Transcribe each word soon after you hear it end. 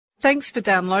Thanks for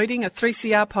downloading a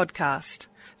 3CR podcast.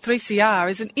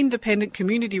 3CR is an independent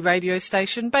community radio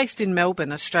station based in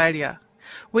Melbourne, Australia.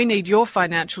 We need your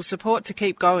financial support to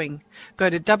keep going. Go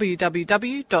to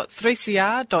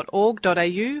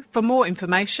www.3cr.org.au for more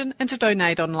information and to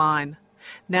donate online.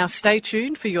 Now stay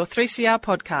tuned for your 3CR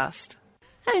podcast.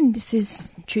 And this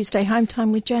is Tuesday Home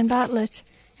Time with Jan Bartlett.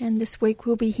 And this week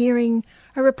we'll be hearing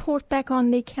a report back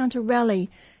on the counter rally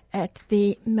at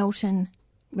the Melton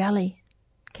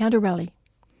counter rally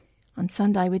on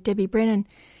Sunday with Debbie Brennan.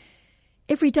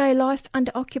 Everyday life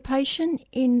under occupation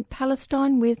in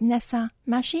Palestine with Nasser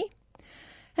Mashi.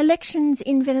 Elections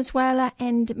in Venezuela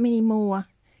and many more.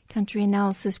 Country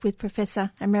analysis with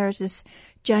Professor Emeritus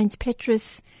James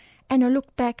Petrus. And a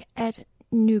look back at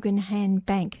Nuganhan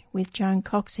Bank with Joan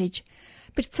Coxidge.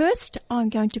 But first, I'm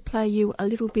going to play you a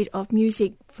little bit of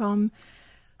music from,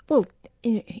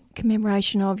 in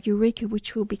commemoration of Eureka,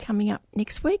 which will be coming up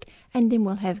next week, and then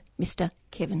we'll have Mr.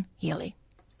 Kevin Healy.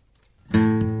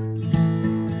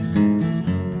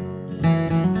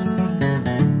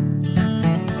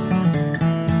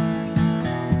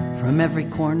 From every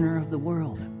corner of the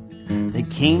world, they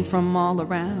came from all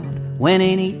around. When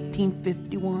in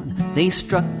 1851 they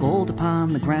struck gold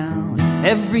upon the ground.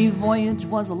 Every voyage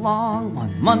was a long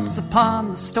one, months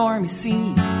upon the stormy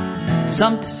sea.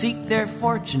 Some to seek their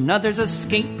fortune, others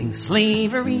escaping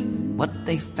slavery. What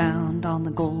they found on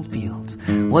the gold fields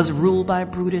was ruled by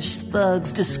brutish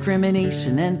thugs,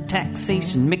 discrimination and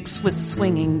taxation mixed with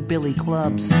swinging billy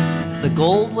clubs. The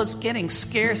gold was getting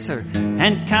scarcer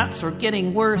and cops were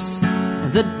getting worse.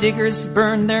 The diggers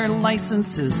burned their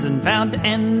licenses and vowed to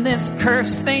end this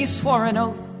curse. They swore an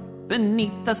oath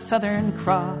beneath the Southern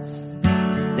Cross.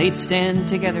 They'd stand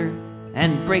together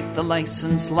and break the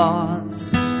license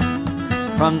laws.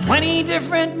 From 20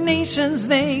 different nations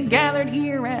they gathered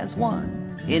here as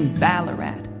one in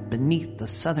Ballarat beneath the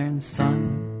southern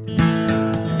sun.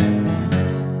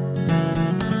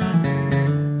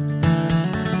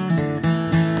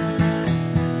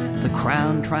 The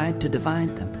Crown tried to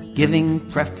divide them, giving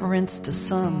preference to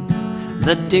some.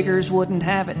 The diggers wouldn't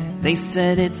have it. They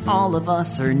said it's all of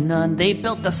us or none. They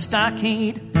built a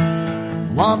stockade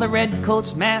while the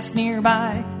redcoats massed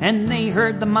nearby, and they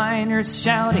heard the miners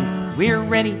shouting, "We're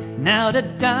ready now to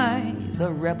die."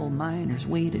 The rebel miners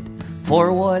waited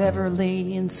for whatever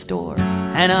lay in store,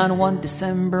 and on one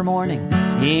December morning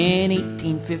in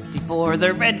 1854,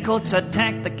 the redcoats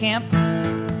attacked the camp.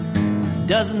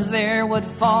 Dozens there would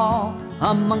fall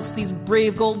amongst these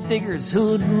brave gold diggers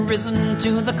who'd risen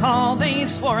to the call. They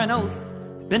swore an oath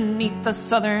beneath the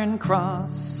Southern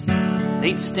Cross.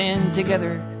 They'd stand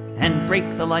together and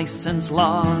break the license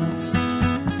laws.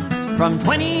 From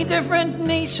 20 different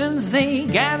nations they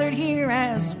gathered here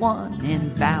as one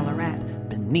in Ballarat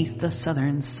beneath the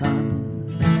southern sun.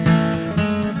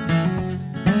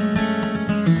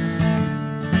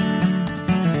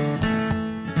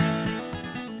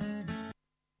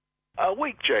 A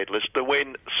week, Jade Lister,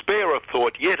 when spare a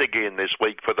thought yet again this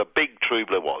week for the big True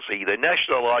Blue Aussie, the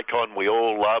national icon we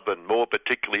all love and more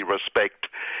particularly respect,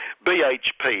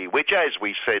 BHP, which, as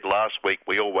we said last week,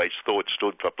 we always thought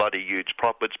stood for bloody huge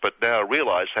profits, but now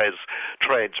realise has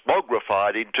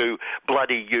transmogrified into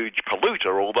bloody huge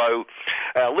polluter, although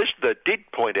our listener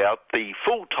did point out the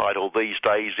full title these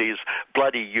days is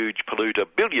Bloody Huge Polluter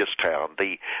Billiostown,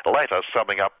 the latter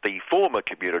summing up the former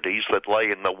communities that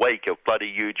lay in the wake of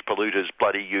bloody huge polluters,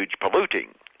 bloody huge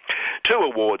polluting. Two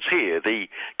awards here, the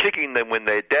Kicking Them When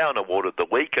They're Down award of the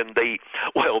week and the,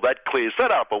 well, that clears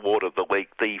that up award of the week.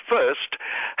 The first,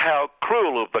 how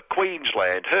cruel of the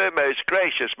Queensland, Her Most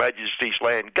Gracious Majesty's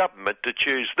Land Government to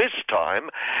choose this time,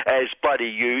 as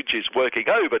bloody huge is working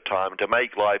overtime to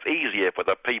make life easier for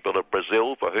the people of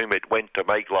Brazil for whom it went to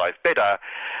make life better,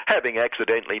 having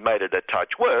accidentally made it a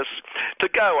touch worse, to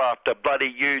go after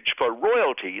bloody huge for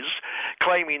royalties,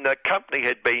 claiming the company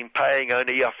had been paying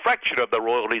only a fraction of the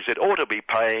royalties it ought to be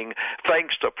paying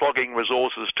thanks to flogging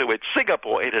resources to its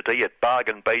Singapore entity at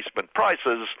bargain basement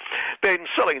prices, then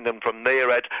selling them from there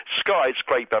at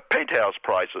skyscraper penthouse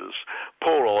prices.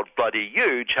 Poor old bloody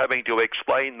huge having to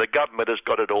explain the government has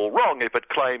got it all wrong if it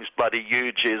claims bloody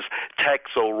huge is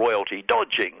tax or royalty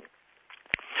dodging.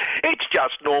 It's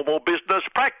just normal business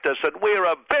practice, and we're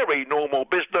a very normal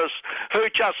business who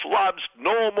just loves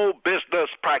normal business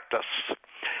practice.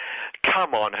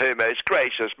 Come on, Her Most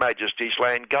Gracious Majesty's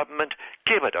Land Government,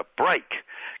 give it a break.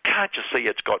 Can't you see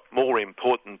it's got more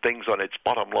important things on its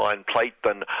bottom line plate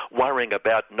than worrying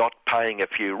about not paying a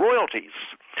few royalties?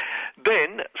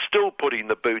 Then, still putting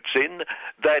the boots in,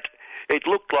 that It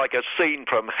looked like a scene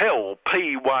from hell.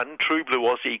 P1, True Blue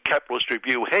Aussie Capitalist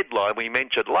Review headline we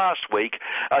mentioned last week,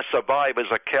 a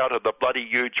survivor's account of the bloody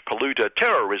huge polluter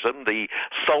terrorism, the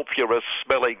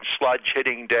sulphurous-smelling sludge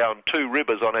heading down two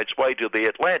rivers on its way to the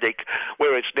Atlantic,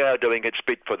 where it's now doing its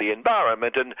bit for the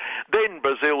environment. And then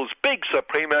Brazil's big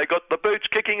Supremo got the boots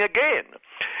kicking again.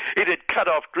 It had cut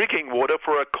off drinking water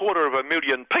for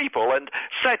 250,000 people and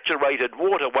saturated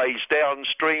waterways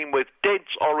downstream with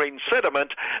dense orange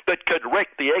sediment that could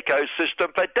wreck the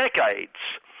ecosystem for decades.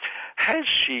 Has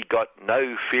she got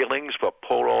no feelings for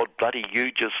poor old bloody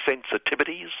Huge's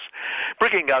sensitivities?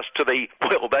 Bringing us to the,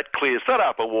 well, that clears that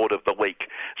up award of the week,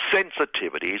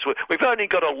 sensitivities. We've only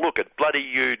got to look at bloody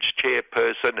Huge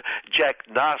chairperson Jack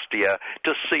Nastia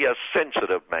to see a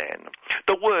sensitive man.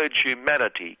 The words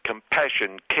humanity,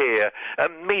 compassion, care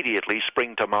immediately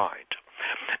spring to mind.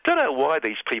 Don't know why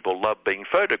these people love being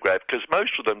photographed, because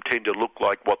most of them tend to look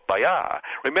like what they are.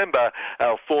 Remember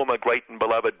our former great and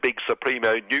beloved big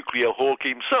Supremo nuclear hawk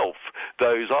himself,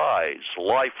 those eyes,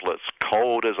 lifeless,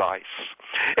 cold as ice.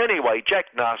 Anyway, Jack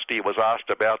Nasty was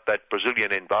asked about that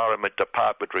Brazilian Environment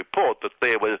Department report that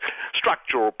there were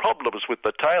structural problems with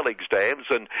the tailings dams,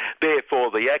 and therefore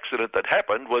the accident that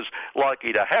happened was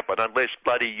likely to happen unless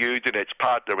bloody Huge and its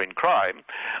partner in crime,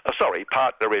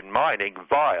 partner in mining,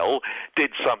 Vile,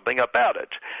 did something about it.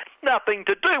 Nothing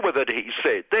to do with it, he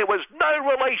said. There was no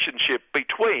relationship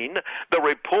between the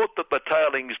report that the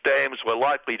tailings dams were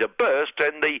likely to burst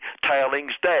and the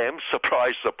tailings dams,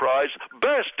 surprise, surprise,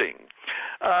 bursting.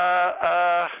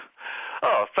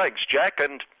 Thanks, Jack.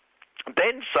 And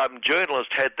then some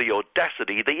journalist had the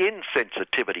audacity, the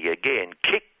insensitivity again,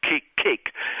 kick,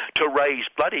 to raise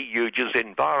bloody Huge's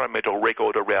environmental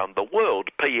record around the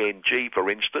world. PNG, for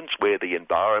instance, where the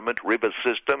environment river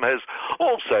system has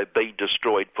also been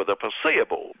destroyed for the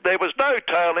foreseeable. There was no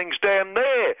tailings dam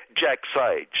there, Jack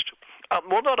saged.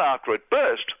 Well, not after it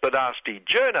burst, the nasty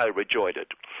journo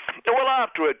rejoined. Well,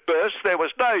 after it burst, there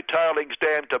was no tailings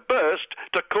dam to burst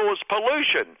to cause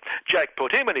pollution. Jack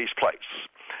put him in his place.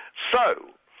 So,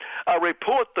 a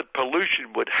report that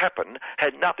pollution would happen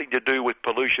had nothing to do with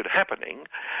pollution happening,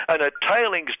 and a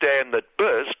tailings dam that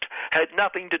burst had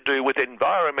nothing to do with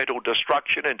environmental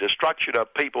destruction and destruction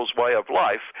of people's way of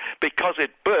life, because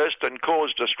it burst and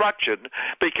caused destruction,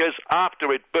 because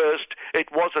after it burst,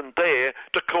 it wasn't there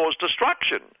to cause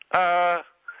destruction.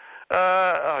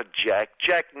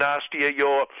 Jack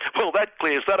Nastia, that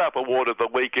clears that up. Award of the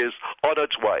week is on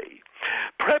its way.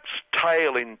 Perhaps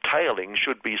tail in tailing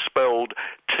should be spelled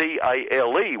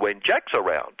T-A-L-E when Jack's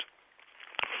around.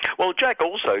 Well, Jack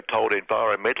also told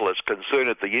environmentalists concerned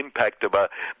at the impact of a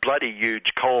bloody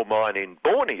huge coal mine in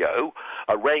Borneo,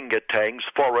 orangutans,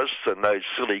 forests and those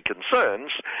silly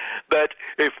concerns, that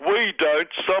if we don't,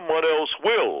 someone else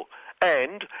will.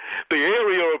 And the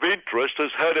area of interest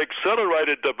has had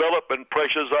accelerated development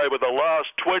pressures over the last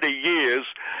 20 years,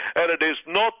 and it is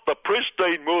not the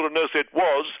pristine wilderness it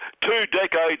was 2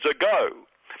 decades ago.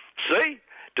 See?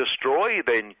 Destroy,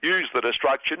 then use the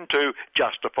destruction to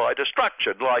justify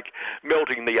destruction, like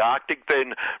melting the Arctic,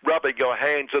 then rubbing your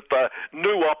hands at the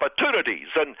new opportunities.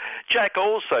 And Jack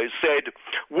also said,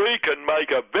 we can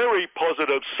make a very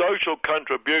positive social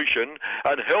contribution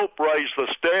and help raise the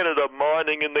standard of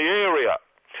mining in the area.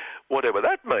 Whatever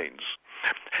that means.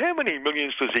 How many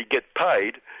millions does he get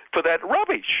paid for that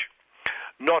rubbish?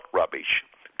 Not rubbish.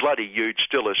 Bloody Huge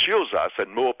still assures us,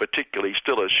 and more particularly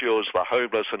still assures the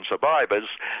homeless and survivors,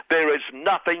 there is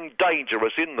nothing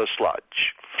dangerous in the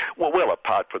sludge. Well,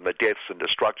 apart from the deaths and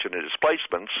destruction and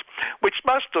displacements, which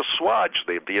must assuage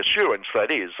them, the assurance that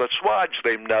is, assuage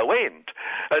them no end,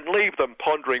 and leave them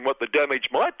pondering what the damage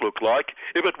might look like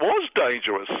if it was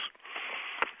dangerous.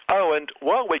 Oh, and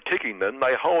while we're kicking them,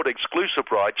 they hold exclusive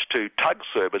rights to tug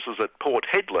services at Port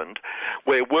Hedland,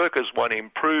 where workers won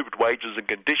improved wages and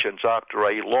conditions after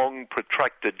a long,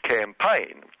 protracted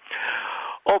campaign.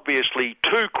 Obviously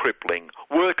too crippling,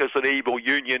 workers and evil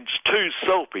unions too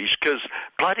selfish, because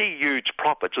bloody Huge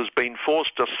Profits has been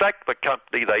forced to sack the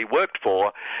company they worked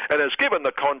for and has given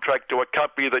the contract to a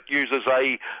company that uses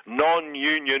a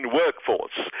non-union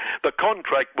workforce. The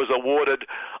contract was awarded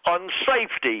on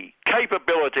safety,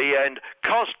 capability and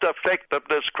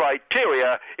cost-effectiveness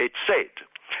criteria, it said.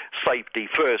 Safety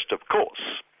first, of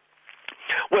course.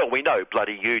 Well, we know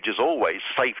bloody Huge is always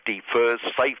safety first,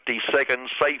 safety second,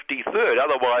 safety third.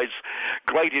 Otherwise,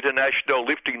 great international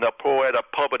lifting the poor out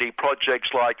of poverty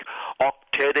projects like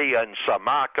Octedi and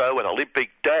Samarco and Olympic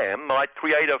Dam might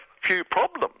create a few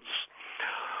problems.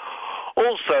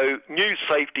 Also, new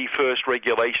Safety First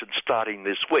regulations starting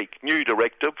this week. New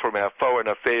directive from our Foreign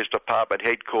Affairs Department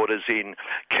headquarters in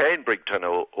Canberrington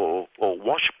or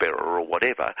Washborough or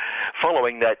whatever,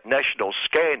 following that national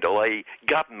scandal, a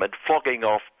government flogging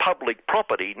off public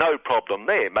property, no problem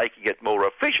there, making it more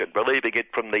efficient, relieving it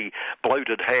from the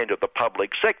bloated hand of the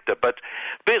public sector. But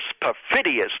this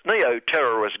perfidious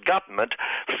neo-terrorist government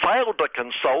failed to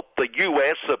consult the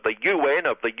US of the UN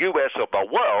of the US of the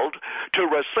world to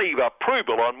receive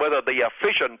approval on whether the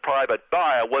efficient private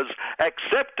buyer was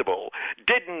acceptable,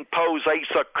 didn't pose a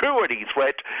security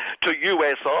threat to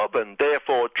US of and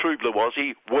therefore true blue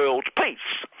Aussie world peace.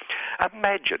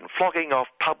 Imagine flogging off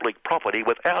public property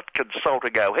without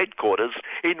consulting our headquarters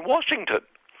in Washington.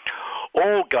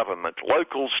 All government,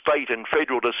 local, state and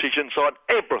federal decisions on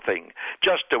everything,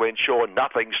 just to ensure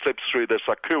nothing slips through the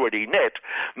security net,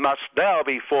 must now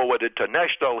be forwarded to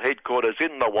national headquarters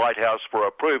in the White House for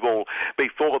approval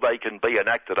before they can be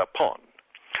enacted upon.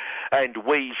 And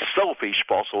we selfish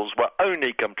fossils were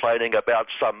only complaining about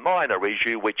some minor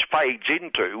issue which fades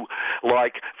into,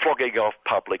 like flogging off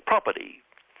public property.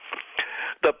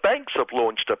 The banks have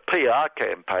launched a PR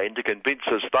campaign to convince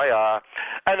us they are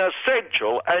an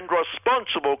essential and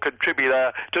responsible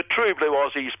contributor to True Blue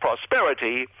Aussie's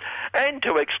prosperity, and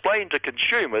to explain to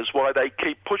consumers why they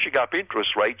keep pushing up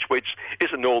interest rates, which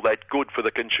isn't all that good for the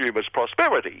consumer's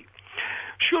prosperity.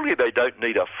 Surely they don't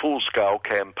need a full-scale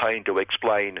campaign to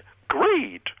explain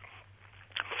greed.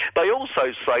 They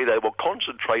also say they will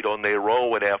concentrate on their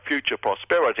role in our future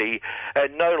prosperity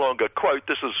and no longer, quote,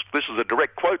 this is a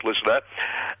direct quote, listener,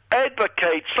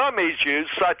 advocate some issues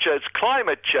such as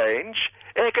climate change,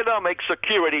 economic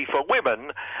security for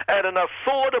women, and an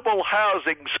affordable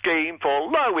housing scheme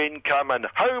for low-income and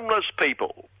homeless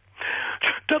people.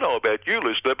 Don't know about you,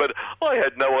 listener, but I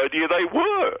had no idea they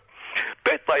were.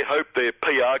 Bet they hope their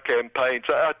PR campaigns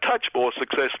are a touch more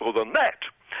successful than that.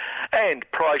 And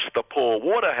Price the Poor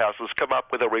Waterhouse has come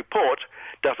up with a report,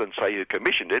 doesn't say who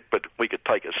commissioned it, but we could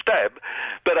take a stab,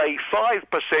 that a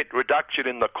 5% reduction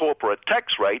in the corporate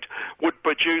tax rate would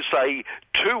produce a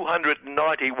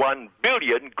 $291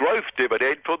 billion growth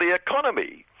dividend for the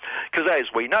economy. Because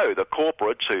as we know, the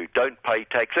corporates who don't pay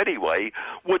tax anyway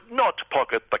would not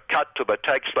pocket the cut to the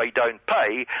tax they don't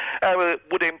pay, and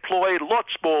would employ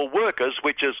lots more workers,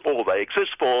 which is all they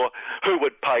exist for, who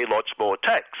would pay lots more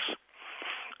tax.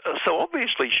 So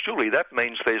obviously, surely that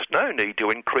means there's no need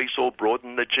to increase or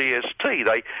broaden the GST.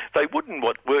 They wouldn't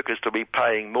want workers to be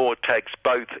paying more tax,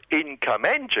 both income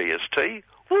and GST,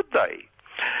 would they?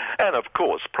 And of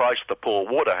course, Price the Poor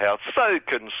Waterhouse, so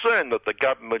concerned that the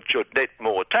government should net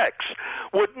more tax,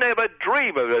 would never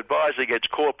dream of advising its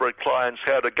corporate clients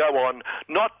how to go on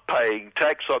not paying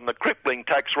tax on the crippling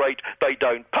tax rate they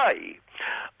don't pay.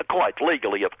 Quite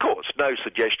legally, of course, no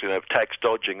suggestion of tax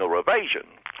dodging or evasion.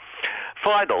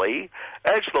 Finally,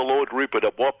 as the Lord Rupert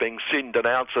of Wapping Sin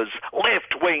denounces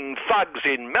left-wing thugs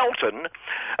in Melton,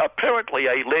 apparently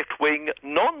a left-wing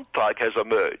non-thug has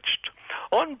emerged.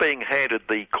 On being handed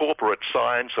the corporate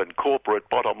science and corporate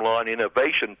bottom-line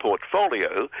innovation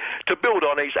portfolio to build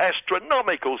on his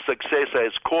astronomical success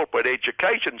as corporate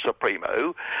education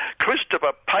supremo,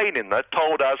 Christopher Payniner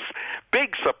told us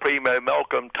Big Supremo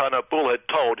Malcolm Turnbull had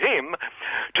told him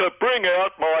to bring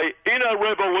out my inner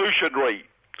revolutionary.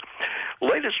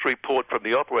 Latest report from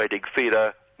the operating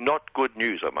theatre, not good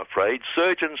news, I'm afraid.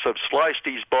 Surgeons have sliced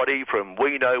his body from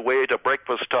we know where to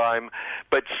breakfast time,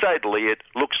 but sadly it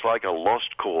looks like a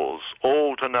lost cause.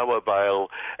 All to no avail.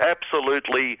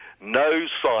 Absolutely no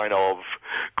sign of.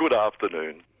 Good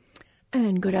afternoon.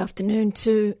 And good afternoon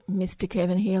to Mr.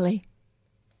 Kevin Healy.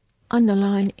 On the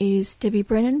line is Debbie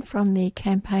Brennan from the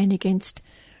Campaign Against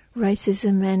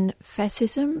Racism and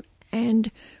Fascism,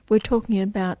 and we're talking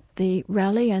about the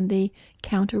rally and the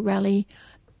counter-rally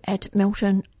at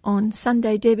Melton on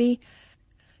Sunday. Debbie,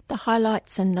 the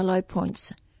highlights and the low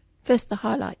points. First, the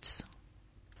highlights.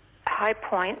 High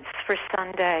points for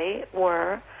Sunday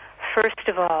were, first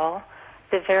of all,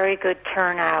 the very good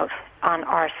turnout on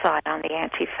our side, on the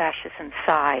anti-fascism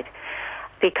side,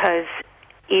 because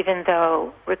even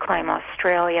though Reclaim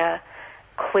Australia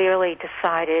clearly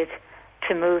decided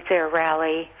to move their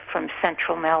rally from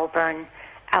central Melbourne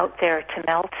out there to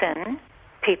Melton,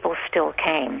 people still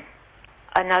came.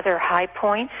 Another high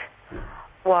point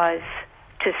was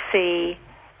to see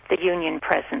the union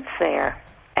presence there,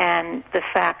 and the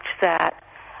fact that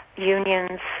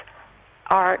unions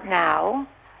are now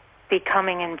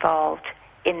becoming involved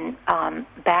in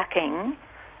backing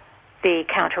the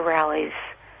counter-rallies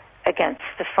against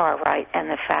the far right and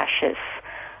the fascists.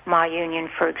 My union,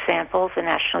 for example, the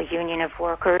National Union of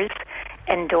Workers,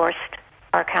 endorsed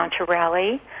our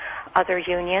counter-rally. Other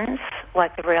unions,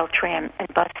 like the Rail, Tram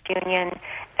and Bus Union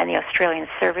and the Australian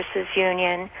Services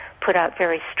Union put out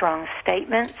very strong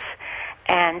statements.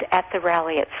 And at the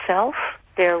rally itself,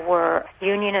 there were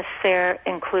unionists there,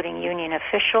 including union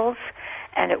officials,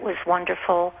 and it was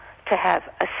wonderful to have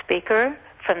a speaker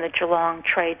from the Geelong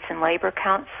Trades and Labour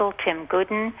Council, Tim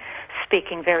Gooden,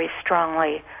 speaking very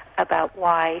strongly about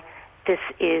why this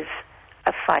is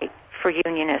a fight for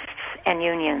unionists and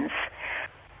unions.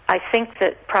 I think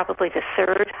that probably the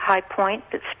third high point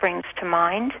that springs to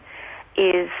mind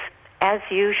is, as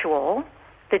usual,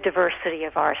 the diversity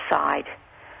of our side.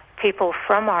 People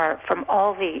from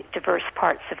all the diverse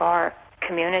parts of our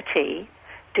community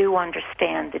do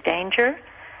understand the danger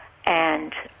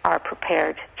and are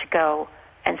prepared to go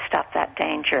and stop that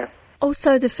danger.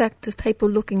 Also the fact of people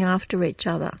looking after each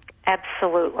other.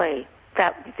 Absolutely.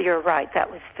 You're right.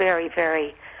 That was very,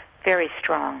 very, very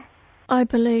strong. I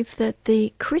believe that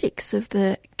the critics of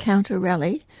the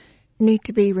counter-rally need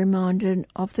to be reminded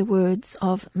of the words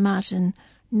of Martin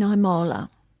Niemöller.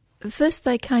 First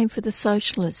they came for the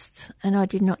socialists, and I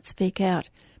did not speak out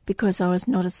because I was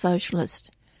not a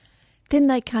socialist. Then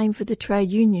they came for the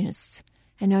trade unionists,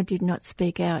 and I did not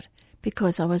speak out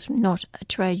because I was not a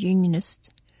trade unionist.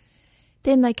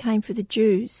 Then they came for the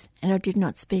Jews, and I did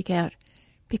not speak out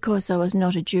because I was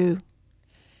not a Jew.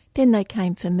 Then they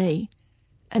came for me,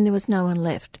 and there was no one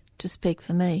left to speak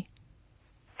for me.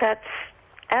 That's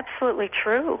absolutely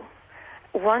true.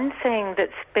 One thing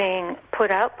that's being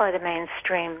put out by the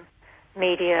mainstream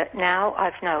media now,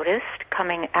 I've noticed,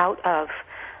 coming out of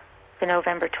the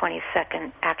November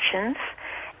 22nd actions,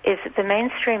 is that the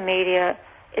mainstream media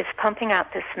is pumping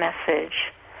out this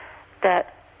message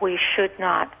that we should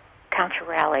not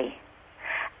counter-rally.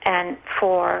 And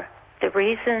for the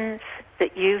reasons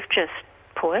that you've just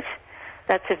put,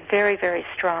 that's a very, very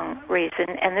strong reason.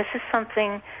 And this is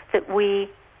something that we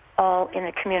all in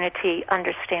the community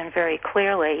understand very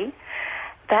clearly.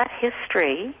 That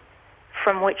history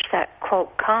from which that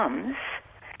quote comes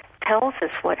tells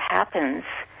us what happens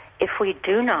if we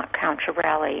do not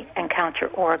counter-rally and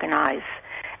counter-organize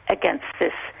against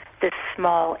this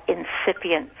small,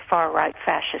 incipient far-right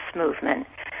fascist movement,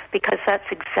 because that's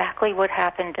exactly what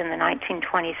happened in the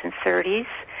 1920s and 30s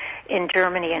in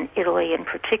Germany and Italy in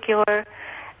particular.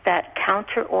 That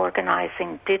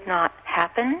counter-organizing did not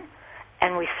happen,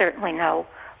 and we certainly know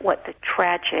what the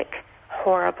tragic,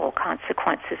 horrible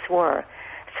consequences were.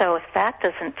 So if that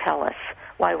doesn't tell us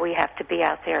why we have to be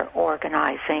out there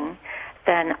organizing,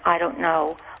 then I don't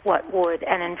know what would.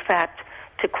 And in fact,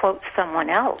 to quote someone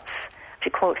else, to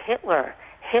quote Hitler,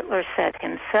 Hitler said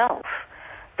himself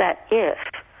that if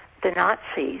the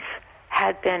Nazis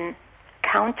had been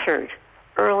countered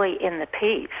early in the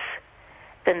peace,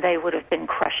 then they would have been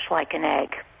crushed like an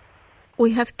egg.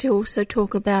 We have to also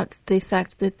talk about the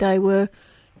fact that they were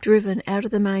driven out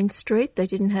of the main street. They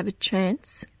didn't have a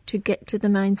chance to get to the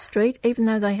main street, even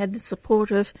though they had the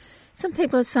support of, some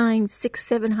people are saying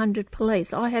 600-700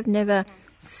 police. I have never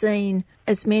seen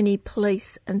as many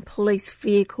police and police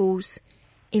vehicles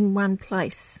in one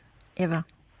place, ever.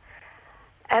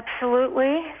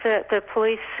 Absolutely. The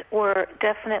police were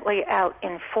definitely out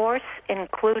in force,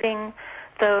 including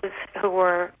those who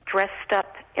were dressed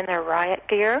up in their riot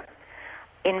gear.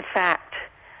 In fact,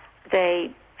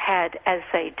 they had, as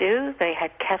they do, they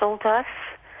had kettled us.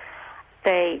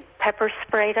 They pepper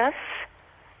sprayed us.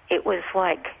 It was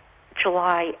like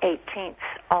July 18th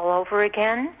all over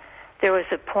again. There was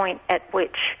a point at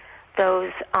which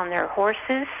those on their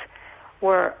horses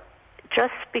were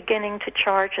just beginning to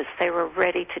charge us. They were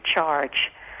ready to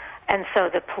charge. And so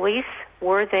the police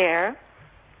were there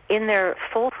in their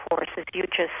full force, as you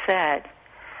just said,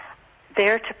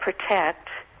 there to protect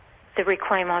the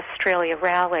Reclaim Australia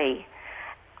rally.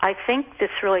 I think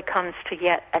this really comes to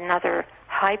yet another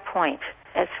high point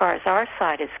as far as our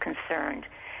side is concerned,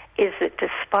 is that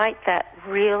despite that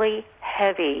really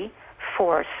heavy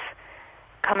force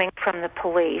coming from the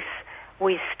police,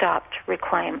 we stopped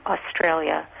Reclaim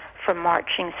Australia from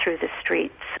marching through the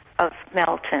streets of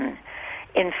Melton.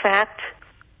 In fact,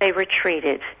 they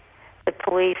retreated. The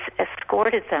police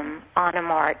escorted them on a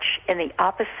march in the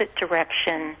opposite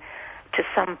direction to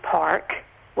some park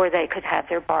where they could have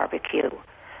their barbecue.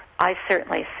 I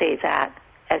certainly see that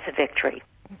as a victory.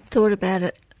 Thought about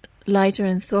it later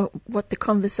and thought what the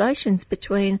conversations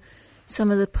between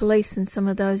some of the police and some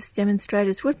of those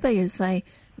demonstrators would be as they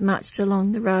marched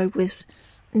along the road with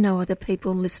no other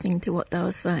people listening to what they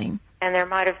were saying. And there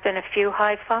might have been a few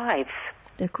high fives.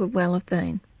 There could well have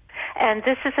been. And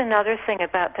this is another thing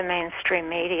about the mainstream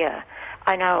media.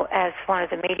 I know as one of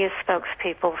the media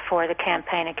spokespeople for the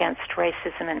campaign against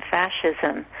racism and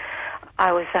fascism,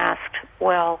 I was asked,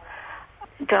 well,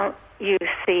 don't you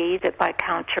see that by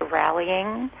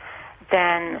counter-rallying,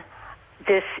 then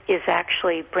this is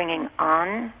actually bringing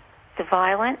on the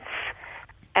violence.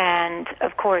 And,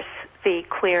 of course, the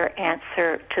clear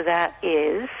answer to that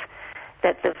is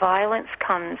that the violence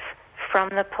comes from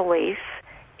the police,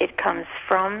 it comes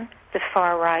from the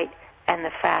far right and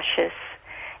the fascists.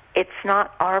 It's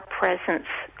not our presence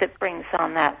that brings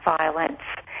on that violence.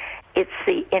 It's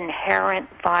the inherent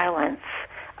violence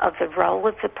of the role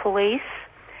of the police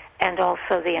and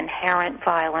also the inherent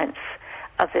violence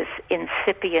of this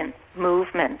incipient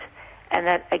movement. And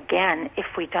that, again, if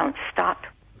we don't stop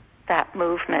that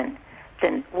movement,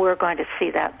 then we're going to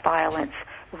see that violence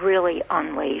really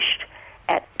unleashed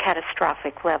at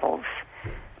catastrophic levels.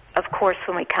 Of course,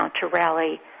 when we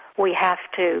counter-rally, we have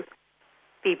to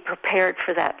be prepared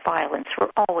for that violence.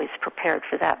 We're always prepared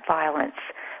for that violence.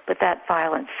 But that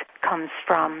violence comes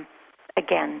from,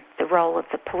 again, the role of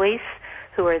the police,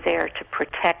 who are there to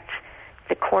protect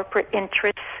the corporate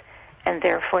interests and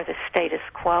therefore the status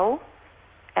quo.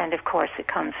 And, of course, it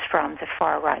comes from the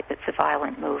far right. It's a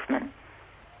violent movement.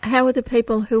 How are the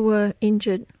people who were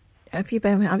injured? Have you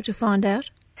been able to find out?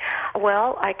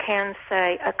 Well, I can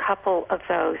say a couple of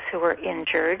those who were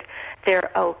injured,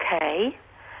 they're okay,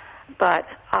 but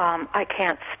I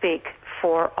can't speak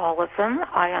for all of them.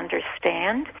 I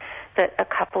understand that a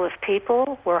couple of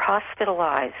people were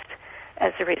hospitalized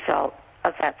as a result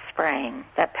of that spraying,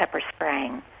 that pepper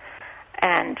spraying.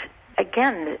 And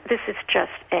again, this is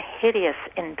just a hideous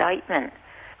indictment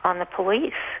on the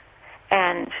police.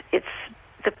 And it's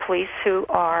the police who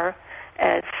are,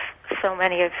 as so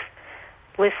many of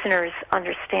listeners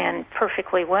understand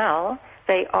perfectly well,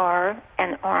 they are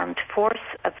an armed force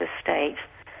of the state.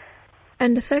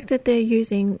 And the fact that they're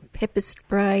using pepper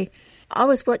spray, I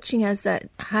was watching as that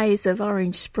haze of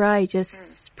orange spray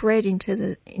just spread into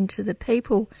the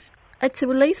people. It's a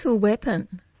lethal weapon.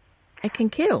 It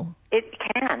can kill. It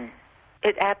can.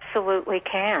 It absolutely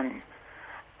can.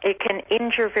 It can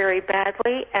injure very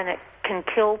badly, and it can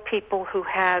kill people who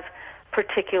have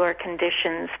particular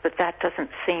conditions, but that doesn't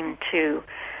seem to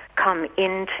come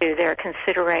into their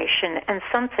consideration. And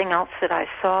something else that I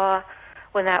saw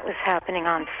when that was happening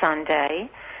on Sunday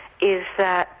is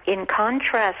that in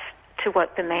contrast to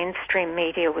what the mainstream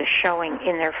media was showing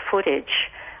in their footage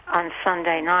on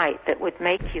Sunday night that would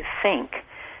make you think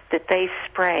that they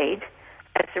sprayed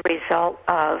as a result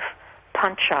of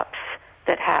punch-ups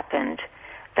that happened,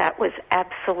 that was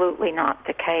absolutely not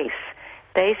the case.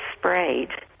 They sprayed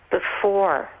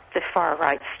before the far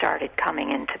right started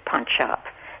coming into punch-up.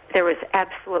 There was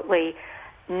absolutely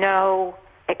no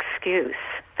excuse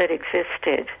that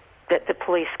existed that the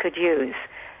police could use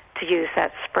to use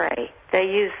that spray. They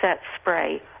used that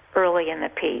spray early in the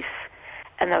piece.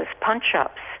 And those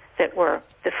punch-ups that were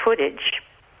the footage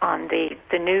on the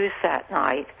news that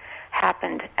night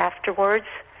happened afterwards.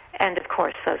 And, of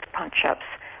course, those punch-ups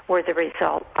were the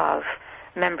result of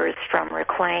members from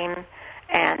Reclaim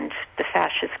and the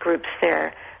fascist groups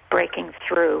there breaking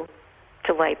through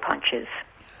to lay punches.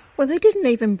 Well, they didn't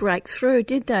even break through,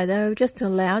 did they? They were just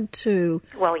allowed to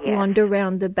wander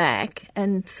around the back,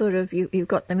 and sort of you've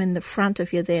got them in the front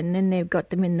of you then, and then they've got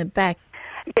them in the back.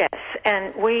 Yes,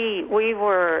 and we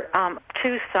were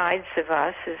two sides of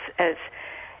us, as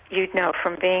you'd know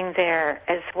from being there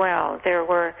as well. There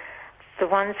were the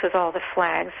ones with all the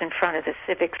flags in front of the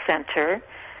Civic Center,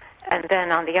 and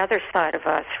then on the other side of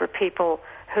us were people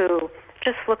who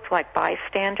just looked like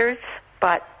bystanders,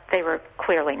 but they were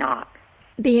clearly not.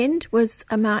 The end was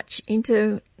a march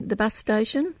into the bus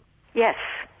station? Yes,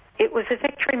 it was a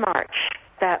victory march.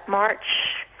 That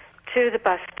march to the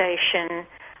bus station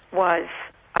was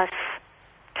us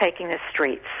taking the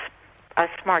streets, us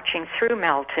marching through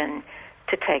Melton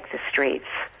to take the streets.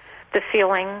 The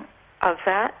feeling of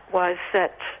that was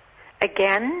that,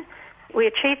 again, we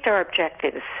achieved our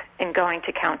objectives in going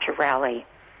to counter-rally.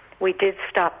 We did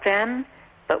stop them,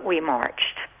 but we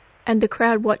marched. And the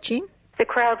crowd watching? The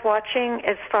crowd watching,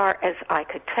 as far as I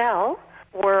could tell,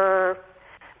 they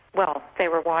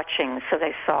were watching, so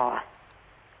they saw.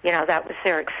 You know, that was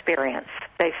their experience.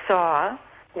 They saw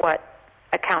what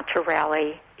a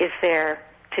counter-rally is there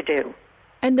to do.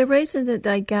 And the reason that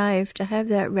they gave to have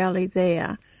that rally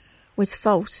there was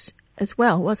false as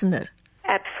well, wasn't it?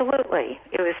 Absolutely.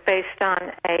 It was based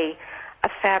on a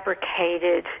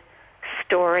fabricated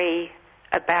story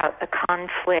about a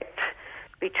conflict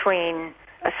between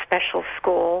a special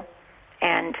school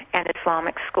and an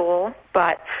Islamic school,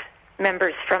 but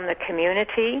members from the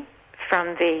community,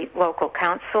 from the local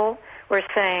council, were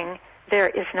saying there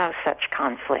is no such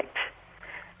conflict.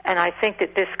 And I think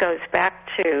that this goes back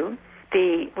to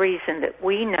the reason that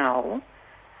we know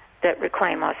that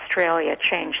Reclaim Australia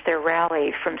changed their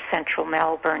rally from central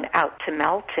Melbourne out to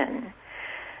Melton.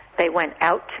 They went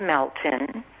out to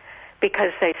Melton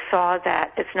because they saw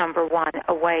that as, number one,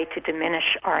 a way to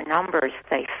diminish our numbers,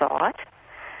 they thought,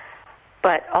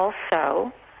 but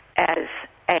also as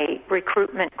a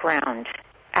recruitment ground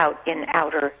out in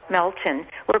outer Melton,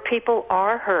 where people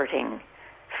are hurting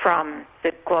from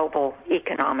the global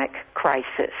economic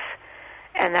crisis.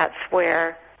 And that's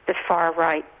where the far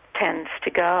right tends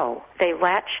to go. They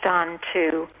latched on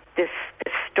to this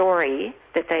story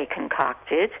that they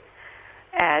concocted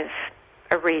as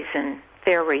a reason,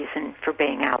 their reason for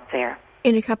being out there.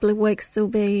 In a couple of weeks, there'll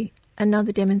be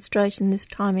another demonstration, this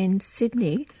time in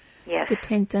Sydney. Yes. The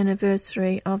 10th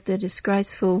anniversary of the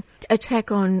disgraceful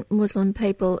attack on Muslim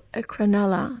people at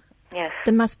Cronulla. Yes.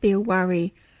 There must be a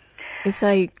worry if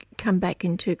they come back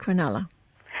into Cronulla.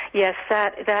 Yes,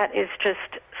 that is just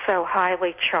so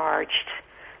highly charged,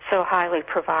 so highly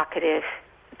provocative.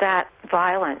 That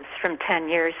violence from 10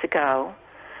 years ago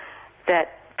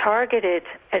that targeted,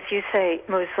 as you say,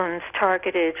 Muslims,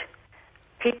 targeted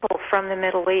people from the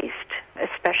Middle East,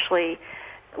 especially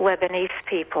Lebanese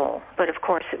people, but of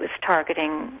course it was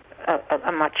targeting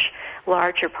a much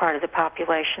larger part of the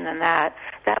population than that.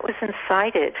 That was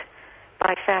incited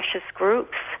by fascist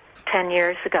groups 10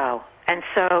 years ago. And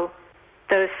so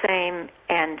those same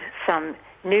and some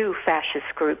new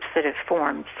fascist groups that have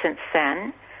formed since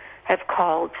then have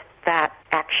called that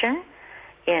action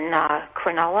in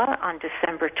Cronulla on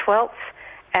December 12th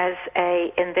as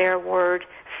a, in their word,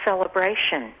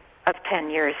 celebration of 10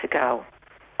 years ago,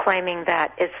 claiming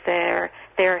that it's their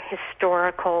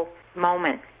historical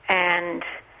moment. And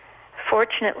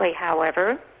fortunately,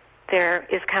 however, there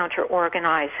is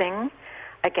counter-organizing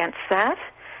against that.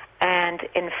 And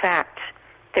in fact,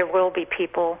 there will be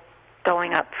people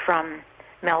going up from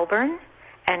Melbourne,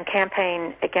 and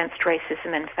Campaign Against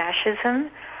Racism and Fascism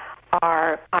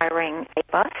are hiring a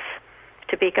bus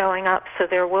to be going up. So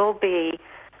there will be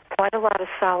quite a lot of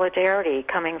solidarity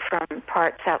coming from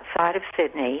parts outside of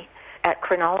Sydney at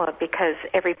Cronulla, because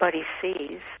everybody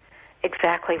sees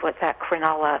exactly what that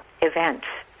Cronulla event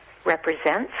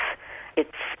represents. It's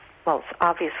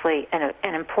obviously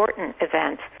an important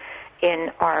event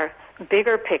in our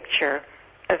bigger picture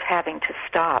of having to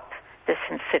stop this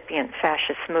incipient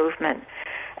fascist movement.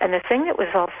 And the thing that was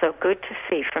also good to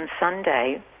see from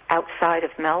Sunday outside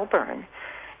of Melbourne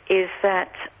is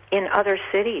that in other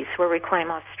cities where Reclaim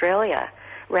Australia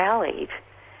rallied,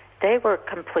 they were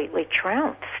completely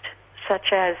trounced,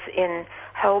 such as in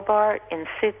Hobart, in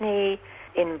Sydney,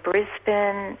 in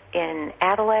Brisbane, in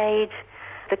Adelaide.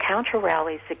 The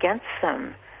counter-rallies against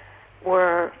them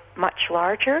were much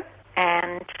larger,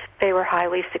 and they were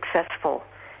highly successful.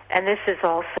 And this is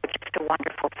also just a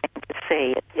wonderful thing to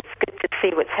see. It's good to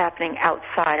see what's happening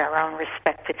outside our own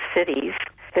respective cities,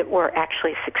 that we're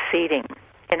actually succeeding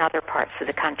in other parts of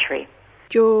the country.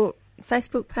 Your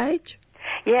Facebook page?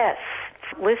 Yes.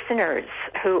 Listeners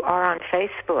who are on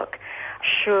Facebook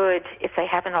should, if they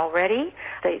haven't already,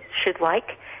 they should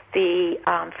like the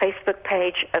Facebook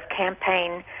page of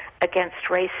Campaign Against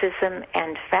Racism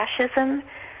and Fascism,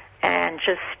 and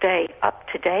just stay up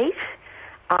to date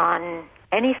on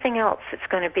anything else that's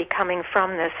going to be coming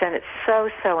from this. And it's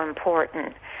so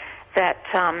important that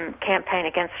Campaign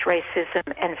Against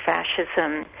Racism and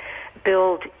Fascism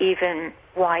build even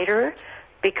wider,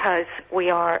 because we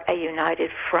are a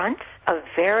united front of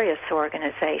various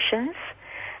organizations,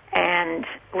 and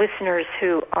listeners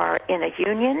who are in a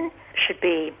union should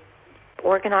be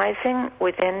organizing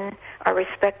within our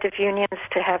respective unions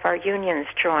to have our unions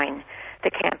join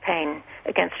the Campaign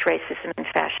Against Racism and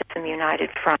Fascism United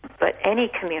Front, but any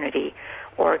community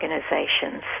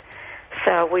organizations.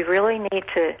 So we really need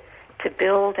to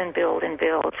build and build and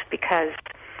build, because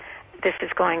this is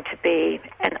going to be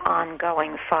an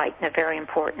ongoing fight, and a very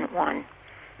important one.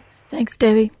 Thanks,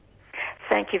 Debbie.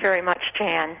 Thank you very much,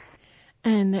 Jan.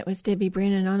 And that was Debbie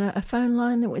Brennan on a phone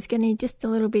line that was getting just a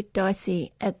little bit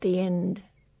dicey at the end.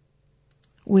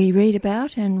 We read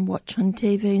about and watch on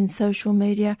TV and social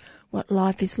media what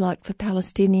life is like for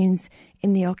Palestinians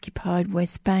in the occupied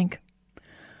West Bank.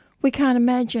 We can't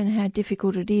imagine how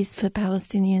difficult it is for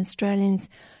Palestinian Australians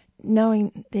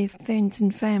knowing their friends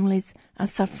and families are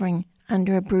suffering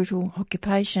under a brutal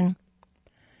occupation.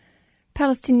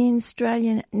 Palestinian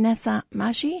Australian Nasser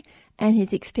Mashi and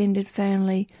his extended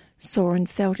family saw and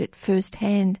felt it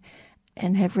firsthand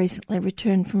and have recently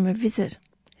returned from a visit.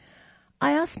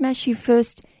 I asked Mashi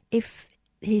first if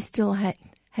he still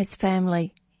has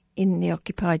family in the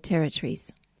occupied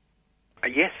territories.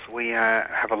 Yes, we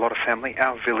have a lot of family.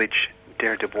 Our village,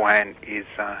 Deir Debouane, is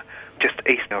just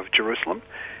east of Jerusalem,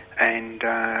 and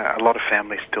a lot of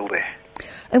families still there.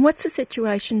 And what's the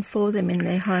situation for them in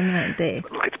their homeland there?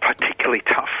 Look, it's particularly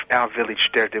tough. Our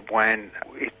village, Der Debwan,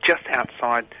 is just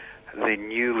outside the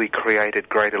newly created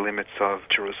greater limits of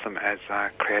Jerusalem as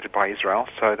created by Israel.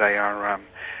 So they are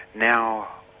now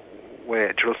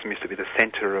where Jerusalem used to be the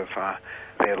centre of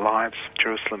their lives.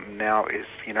 Jerusalem now is,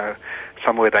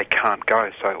 somewhere they can't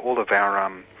go. So all of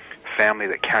our family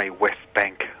that carry West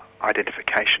Bank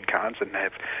identification cards and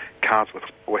have cars with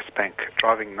West Bank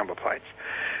driving number plates,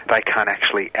 they can't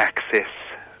actually access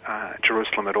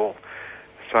Jerusalem at all.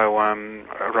 So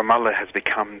Ramallah has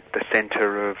become the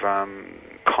centre of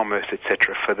commerce,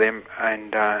 etc., for them,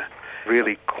 and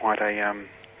really quite a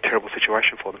terrible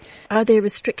situation for them. Are there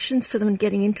restrictions for them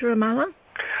getting into Ramallah?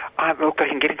 Look, they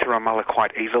can get into Ramallah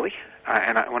quite easily,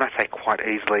 and when I say quite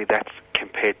easily, that's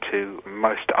compared to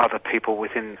most other people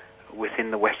within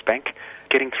the West Bank.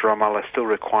 Getting to Ramallah still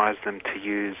requires them to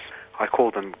use, I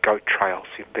call them goat trails.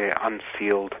 They're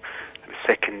unsealed,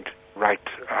 second-rate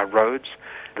roads.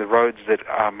 The roads that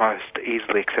are most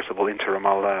easily accessible into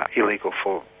Ramallah are illegal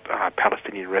for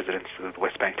Palestinian residents of the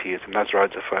West Bank to use, and those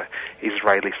roads are for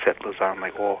Israeli settlers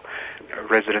only, or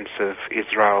residents of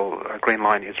Israel, Green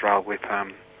Line Israel, with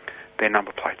their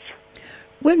number plates.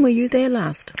 When were you there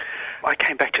last? I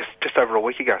came back just over a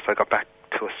week ago, so I got back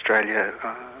to Australia,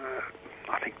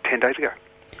 I think 10 days ago.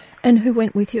 And who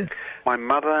went with you? My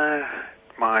mother,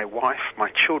 my wife, my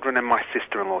children, and my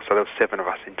sister-in-law, so there were 7 of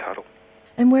us in total.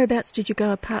 And whereabouts did you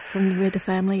go apart from where the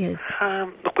family is?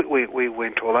 Look, we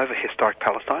went all over historic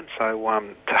Palestine, so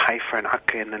to Haifa and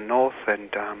Akka in the north, and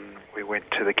we went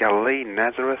to the Galilee,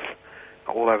 Nazareth,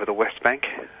 all over the West Bank.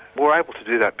 We were able to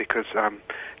do that because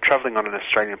travelling on an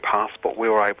Australian passport, we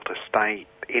were able to stay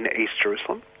in East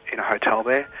Jerusalem, in a hotel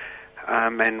there,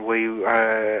 and we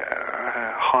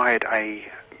hired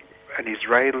an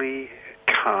Israeli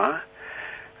car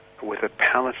with a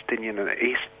Palestinian, an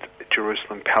East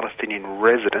Jerusalem Palestinian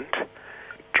resident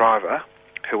driver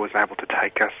who was able to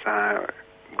take us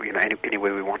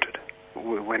anywhere we wanted.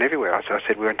 We went everywhere. As I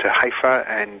said, we went to Haifa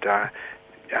and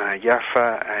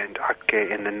Jaffa and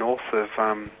Akka in the north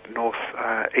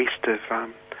east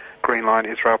of Green Line,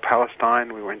 Israel,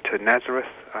 Palestine. We went to Nazareth,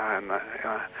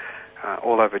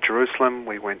 all over Jerusalem.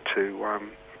 We went to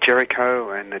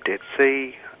Jericho and the Dead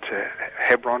Sea, to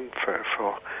Hebron for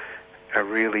a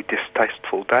really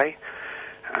distasteful day.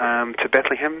 To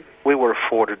Bethlehem, we were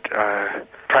afforded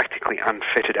practically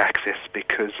unfettered access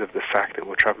because of the fact that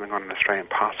we're travelling on an Australian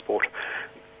passport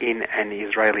in an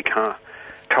Israeli car.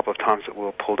 A couple of times that we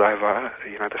were pulled over,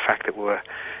 the fact that we were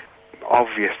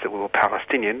obvious that we were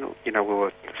Palestinian, we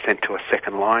were sent to a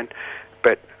second line.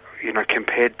 But,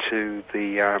 compared to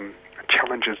the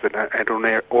challenges that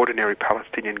an ordinary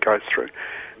Palestinian goes through,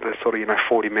 the sort of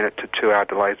 40-minute to 2-hour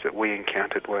delays that we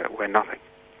encountered were nothing.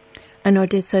 And I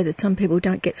did say that some people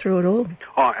don't get through at all.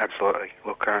 Oh, absolutely.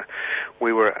 Look,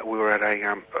 we were at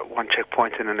a one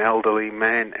checkpoint, and an elderly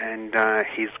man and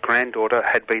his granddaughter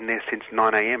had been there since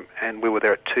 9 a.m. and we were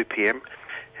there at 2 p.m.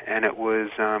 And it was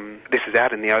this is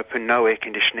out in the open, no air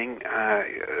conditioning,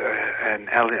 an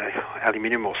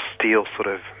aluminium or steel sort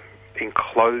of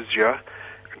enclosure,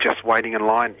 just waiting in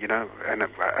line, and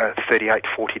a 38,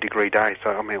 40-degree day. So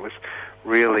it was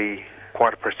really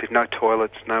quite oppressive. No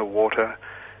toilets, no water.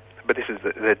 But this is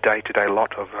the day-to-day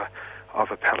lot of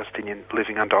a Palestinian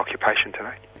living under occupation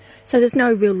today. So there's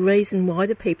no real reason why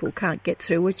the people can't get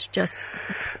through. It's just...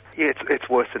 Yeah, it's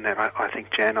worse than that, I think,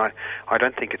 Jan. I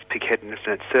don't think it's pigheadedness,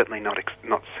 and it's certainly not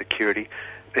security.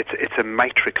 It's a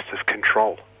matrix of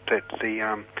control that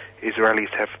the Israelis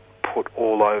have put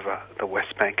all over the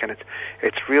West Bank, and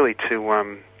it's really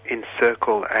to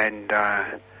encircle and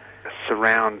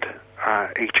surround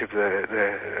each of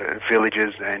the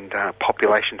villages and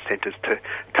population centres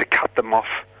to cut them off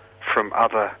from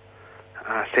other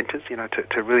centres,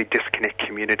 to really disconnect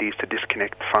communities, to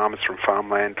disconnect farmers from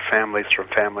farmland, families from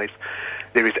families.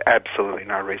 There is absolutely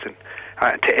no reason.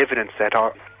 To evidence that,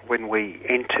 when we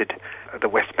entered the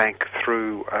West Bank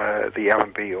through the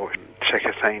Allenby or Sheikh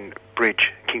Hussein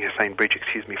Bridge, King Hussein Bridge,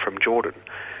 from Jordan,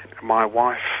 my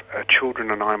wife,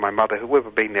 children and I, my mother, who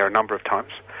have been there a number of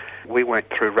times, we went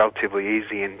through relatively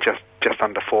easy in just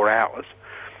under 4 hours.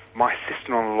 My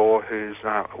sister-in-law, who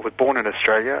was born in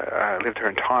Australia, lived her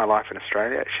entire life in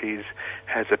Australia. She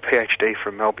has a PhD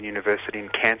from Melbourne University in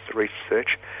cancer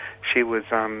research. She was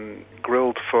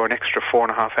grilled for an extra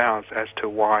 4.5 hours as to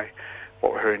what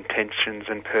were her intentions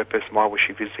and purpose, why was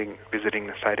she visiting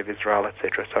the state of Israel,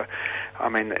 etc. So,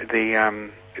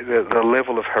 the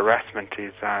level of harassment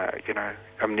is,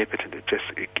 omnipotent.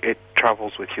 It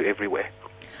travels with you everywhere.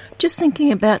 Just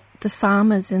thinking about the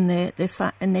farmers and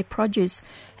their produce,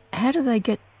 how do they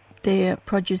get their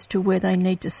produce to where they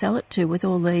need to sell it to with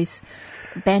all these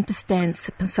bantustans,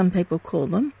 some people call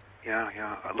them. Yeah.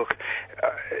 Look,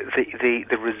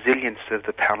 the resilience of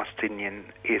the Palestinian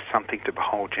is something to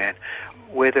behold, Jan.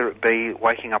 Whether it be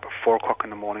waking up at 4 o'clock in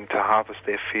the morning to harvest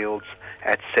their fields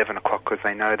at 7 o'clock because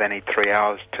they know they need 3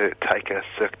 hours to take a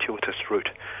circuitous route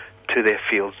to their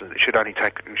fields. It should only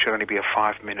be a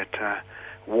 5-minute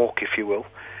walk, if you will.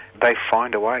 They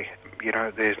find a way. You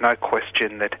know, there's no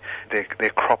question that their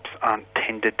crops aren't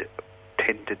tended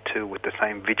to with the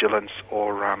same vigilance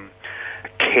or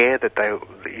care that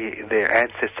their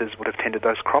ancestors would have tended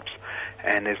those crops,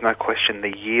 and there's no question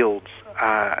the yields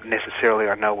necessarily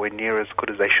are nowhere near as good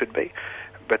as they should be.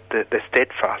 But the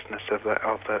steadfastness of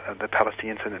the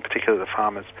Palestinians, and in particular the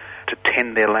farmers, to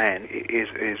tend their land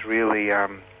is really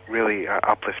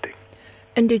uplifting.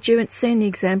 And did you see any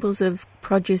examples of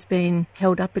produce being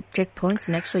held up at checkpoints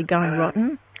and actually going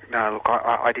rotten? No, look,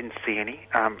 I didn't see any.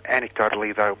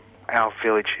 Anecdotally, though, our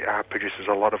village produces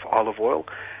a lot of olive oil.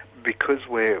 Because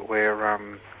we're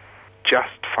just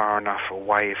far enough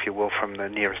away, if you will, from the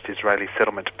nearest Israeli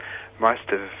settlement, most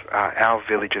of our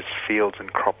village's fields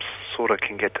and crops sort of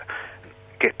can get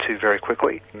to very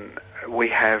quickly. We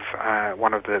have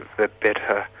one of the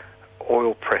better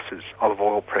olive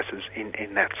oil presses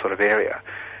in that sort of area.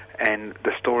 And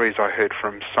the stories I heard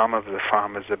from some of the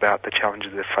farmers about the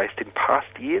challenges they've faced in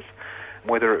past years,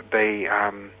 whether it be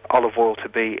olive oil to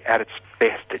be at its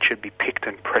best, it should be picked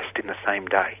and pressed in the same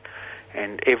day.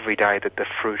 And every day that the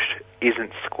fruit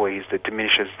isn't squeezed, it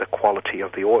diminishes the quality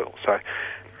of the oil. So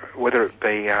whether it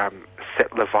be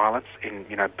settler violence in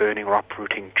burning or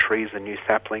uprooting trees and new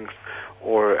saplings,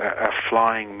 or a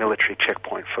flying military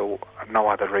checkpoint for no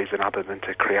other reason other than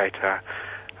to create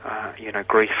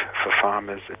grief for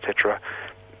farmers, etc.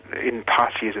 In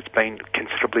past years, it's been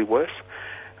considerably worse.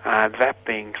 That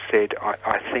being said,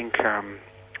 I think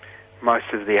most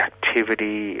of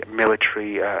the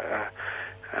military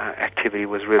activity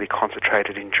was really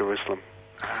concentrated in Jerusalem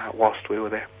whilst we were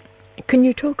there. Can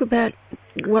you talk about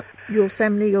what your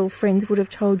family or friends would have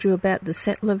told you about the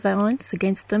settler violence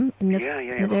against them in that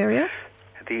area?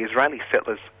 The Israeli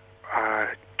settlers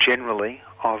are generally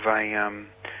of a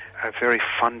very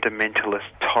fundamentalist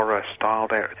Torah style.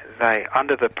 They,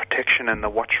 under the protection and the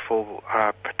watchful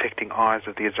protecting eyes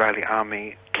of the Israeli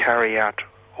army, carry out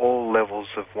all levels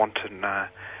of wanton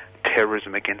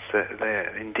terrorism against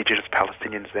the indigenous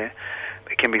Palestinians there.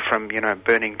 It can be from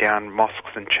burning down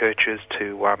mosques and churches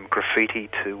to graffiti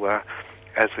to,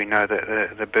 as we know,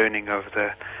 the burning of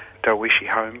the Darwishi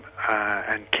home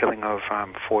and killing of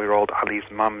 4-year-old Ali's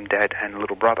mum, dad, and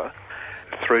little brother,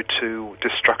 through to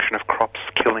destruction of crops,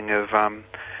 killing of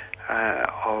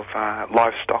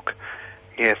livestock.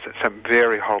 Yes, some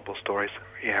very horrible stories.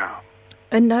 Yeah.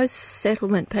 And those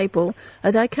settlement people,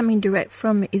 are they coming direct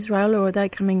from Israel or are they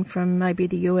coming from maybe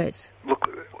the US? Look,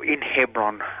 in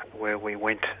Hebron, where we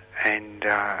went, and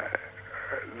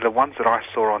the ones that I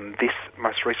saw on this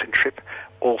most recent trip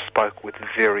all spoke with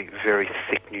very, very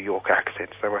thick New York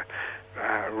accents. They were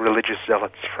religious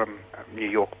zealots from New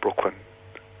York, Brooklyn.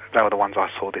 They were the ones I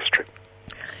saw this trip.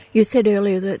 You said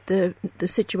earlier that the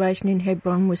situation in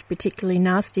Hebron was particularly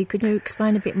nasty. Could you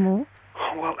explain a bit more?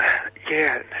 Oh, well,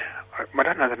 yeah. I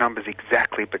don't know the numbers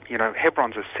exactly, but,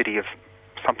 Hebron's a city of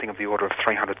something of the order of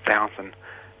 300,000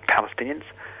 Palestinians.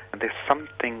 And there's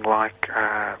something like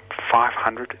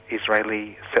 500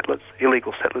 Israeli settlers,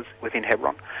 illegal settlers, within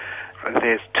Hebron.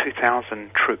 There's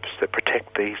 2,000 troops that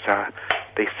protect these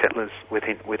settlers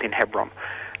within Hebron.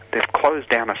 They've closed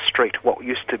down a street, what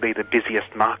used to be the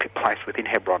busiest marketplace within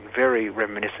Hebron, very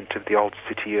reminiscent of the old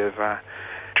city of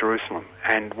Jerusalem.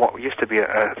 And what used to be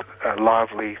a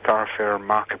lively thoroughfare and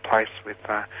marketplace with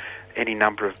any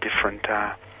number of different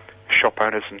shop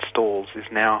owners and stalls is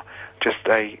now just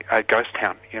a ghost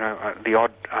town. The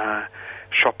odd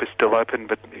shop is still open,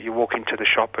 but you walk into the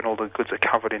shop and all the goods are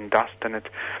covered in dust, and it's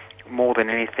more than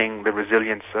anything the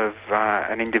resilience of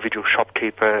an individual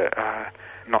shopkeeper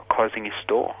not closing his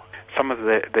store. Some of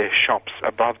the shops,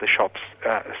 above the shops,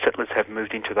 settlers have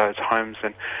moved into those homes,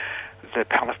 and the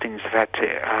Palestinians have had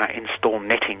to install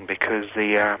netting because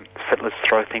the settlers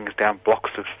throw things down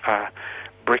blocks of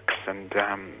bricks and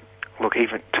look,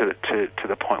 even to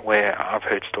the point where I've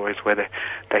heard stories where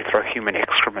they throw human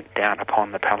excrement down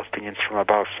upon the Palestinians from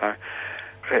above. So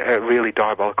a really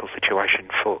diabolical situation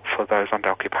for those under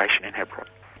occupation in Hebron.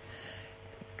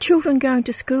 Children going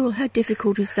to school, how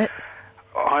difficult is that?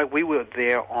 We were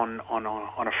there on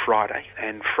a Friday,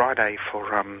 and Friday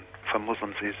for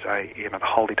Muslims is the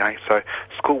holy day, so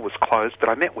school was closed. But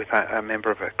I met with a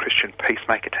member of a Christian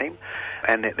peacemaker team,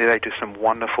 and they do some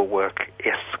wonderful work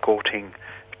escorting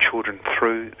children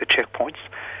through the checkpoints.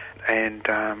 and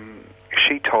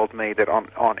she told me that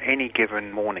on any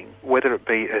given morning, whether it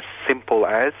be as simple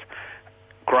as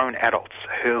grown adults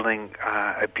hurling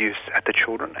abuse at the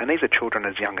children, and these are children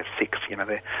as young as 6,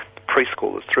 they're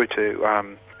preschoolers through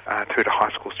to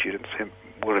high school students who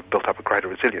will have built up a greater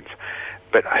resilience,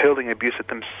 but hurling abuse at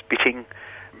them, spitting,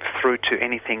 through to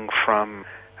anything from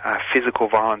physical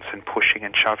violence and pushing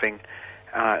and shoving,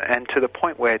 and to the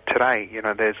point where today,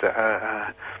 there's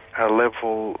a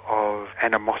level of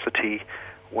animosity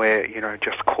where,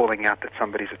 just calling out that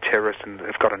somebody's a terrorist and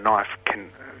they've got a knife can,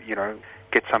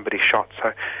 get somebody shot.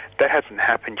 So that hasn't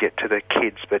happened yet to the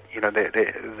kids, but,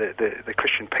 the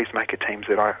Christian peacemaker teams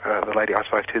that the lady I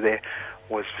spoke to there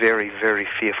was very, very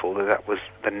fearful that was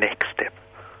the next step.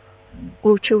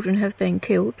 All children have been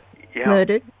killed,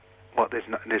 murdered. Well, there's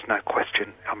no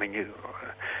question. I mean, you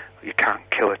can't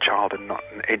kill a child and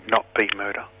it not be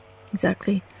murder.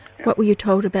 Exactly. Yeah. What were you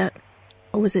told about,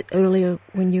 or was it earlier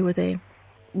when you were there?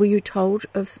 Were you told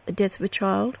of the death of a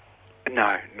child?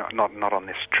 No, not on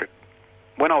this trip.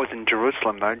 When I was in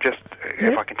Jerusalem, though,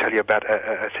 if I can tell you about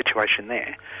a situation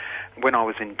there, when I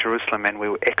was in Jerusalem and we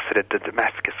exited the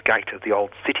Damascus gate of the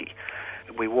old city,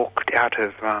 we walked out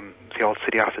of the old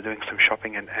city after doing some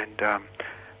shopping and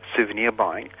souvenir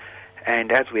buying,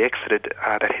 and as we exited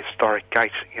that historic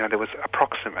gate, there was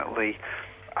approximately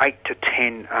 8 to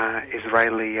 10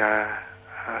 Israeli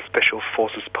Special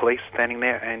Forces police standing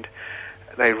there, and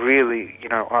they really,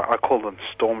 I call them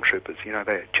stormtroopers.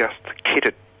 They're just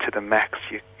kitted to the max.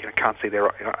 You can't see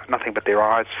nothing but their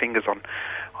eyes, fingers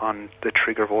on the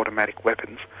trigger of automatic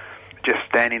weapons, just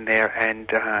standing there, and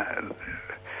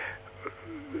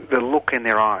the look in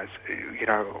their eyes,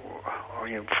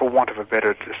 for want of a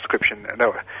better description,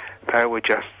 they were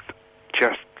just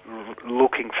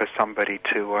looking for somebody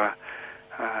to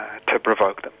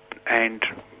provoke them. And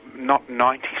not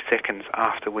 90 seconds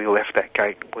after we left that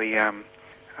gate, we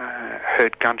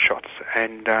heard gunshots,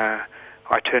 and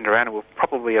I turned around and we were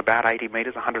probably about 80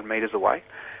 metres, 100 metres away,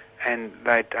 and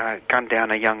they'd gunned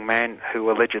down a young man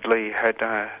who allegedly had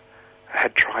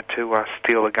tried to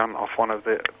steal a gun off one of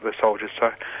the soldiers.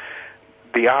 So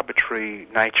the arbitrary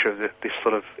nature of this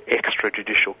sort of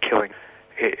extrajudicial killing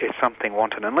is something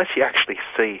wanton, unless you actually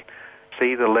see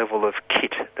the level of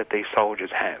kit that these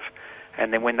soldiers have.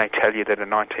 And then when they tell you that a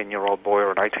 19-year-old boy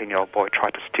or an 18-year-old boy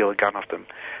tried to steal a gun off them,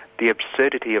 the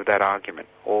absurdity of that argument,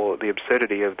 or the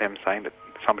absurdity of them saying that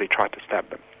somebody tried to stab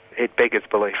them, it beggars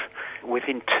belief.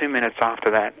 Within 2 minutes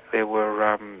after that, there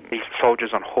were these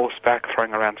soldiers on horseback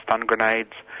throwing around stun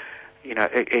grenades.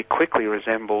 It quickly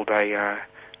resembled a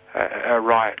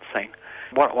riot scene.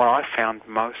 What I found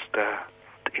most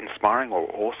inspiring, or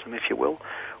awesome, if you will,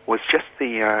 was just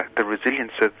the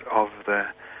resilience of the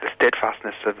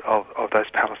steadfastness of those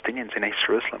Palestinians in East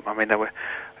Jerusalem. I mean, they were,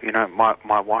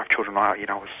 my wife, children, and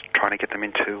I was trying to get them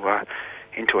into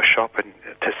a shop and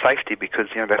to safety, because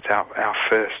that's our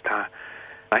first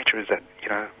nature, is that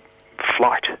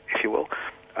flight, if you will,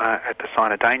 at the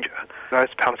sign of danger. Those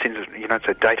Palestinians, it's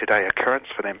a day-to-day occurrence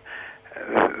for them.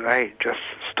 They just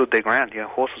stood their ground.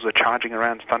 Horses were charging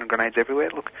around, stun grenades everywhere.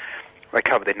 Look, they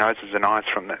covered their noses and eyes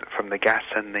from the gas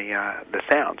and the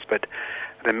sounds, but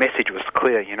the message was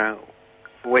clear.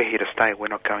 We're here to stay. We're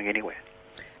not going anywhere.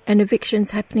 And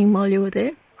evictions happening while you were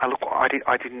there? Look, I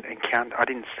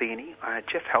didn't see any.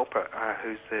 Jeff Halper,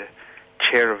 who's the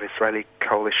chair of Israeli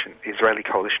Coalition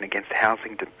Against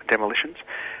Housing Demolitions,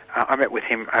 I met with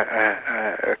him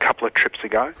a couple of trips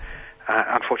ago.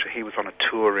 Unfortunately, he was on a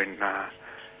tour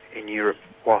in Europe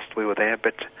whilst we were there.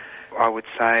 But I would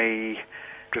say,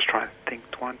 just trying to think,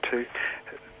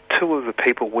 two of the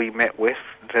people we met with,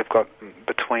 they've got,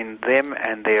 between them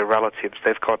and their relatives,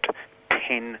 they've got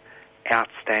 10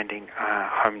 outstanding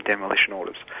home demolition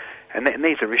orders, and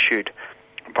these are issued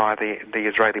by the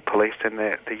Israeli police, and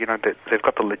they've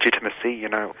got the legitimacy,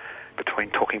 between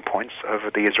talking points over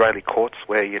the Israeli courts,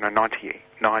 where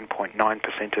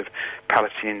 99.9% of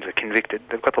Palestinians are convicted.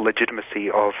 They've got the legitimacy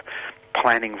of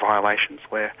planning violations,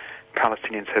 where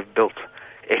Palestinians have built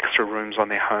extra rooms on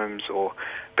their homes or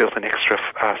built an extra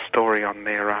story on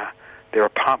their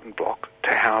apartment block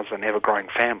to house an ever-growing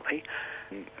family,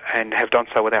 and have done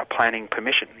so without planning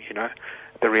permission.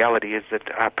 The reality is that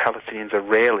Palestinians are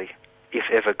rarely, if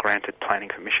ever, granted planning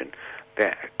permission.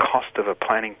 The cost of a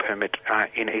planning permit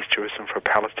in East Jerusalem for a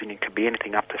Palestinian could be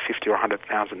anything up to $50,000 or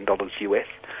 $100,000 US,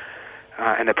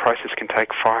 and the process can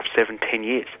take 5, 7, 10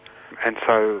 years. And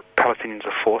so Palestinians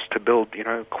are forced to build,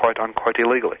 quote unquote,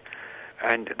 illegally.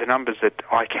 And the numbers that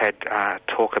ICAD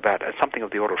talk about are something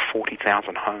of the order of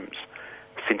 40,000 homes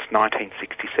since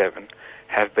 1967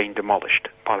 have been demolished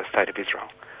by the State of Israel.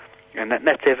 And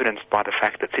that's evidenced by the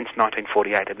fact that since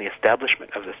 1948 and the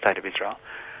establishment of the State of Israel,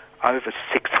 over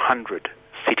 600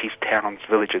 cities, towns,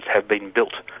 villages have been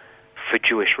built for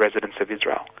Jewish residents of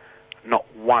Israel. Not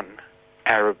one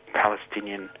Arab,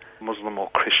 Palestinian, Muslim or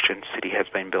Christian city has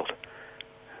been built.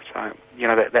 So,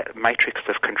 that matrix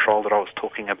of control that I was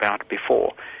talking about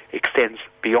before extends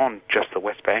beyond just the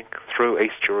West Bank, through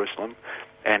East Jerusalem,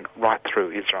 and right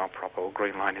through Israel proper, or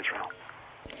Green Line Israel.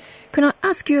 Can I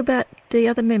ask you about the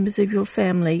other members of your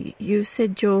family? You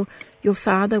said your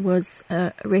father was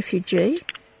a refugee.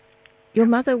 Your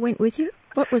mother went with you?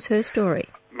 What was her story?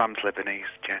 Mum's Lebanese,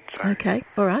 Jan. So okay,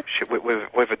 all right.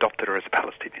 We've adopted her as a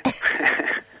Palestinian.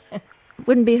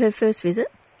 Wouldn't be her first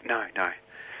visit? No.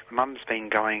 Mum's been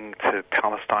going to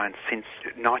Palestine since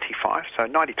 95. So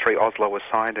 93 Oslo was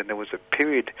signed, and there was a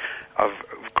period of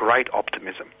great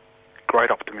optimism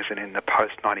in the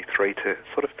post-93 to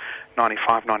sort of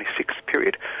 95, 96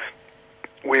 period,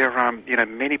 where,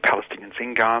 many Palestinians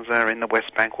in Gaza, in the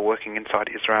West Bank, were working inside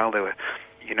Israel. There were,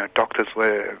 doctors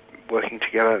were working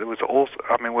together. There was also,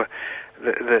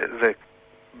 the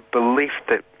belief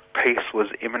that peace was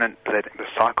imminent, that the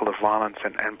cycle of violence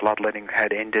and bloodletting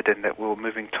had ended, and that we were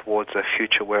moving towards a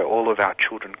future where all of our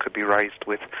children could be raised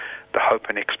with the hope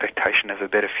and expectation of a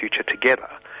better future together,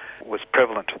 was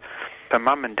prevalent. So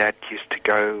Mum and Dad used to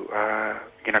go,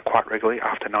 quite regularly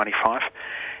after 95,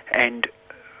 and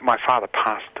my father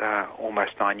passed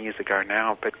almost 9 years ago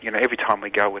now, but, every time we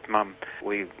go with Mum,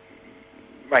 we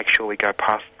make sure we go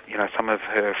past, some of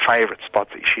her favourite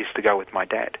spots that she used to go with my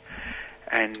dad.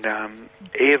 And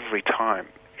every time,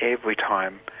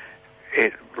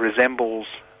 it resembles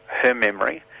her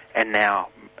memory, and now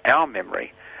our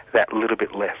memory, that little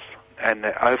bit less. And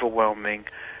the overwhelming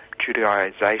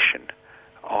Judaization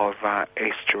of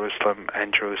East Jerusalem,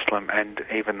 and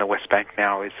even the West Bank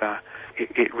now is,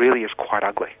 it really is quite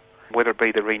ugly. Whether it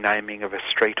be the renaming of a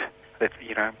street that,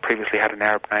 previously had an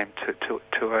Arab name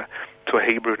to a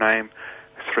Hebrew name,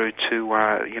 through to,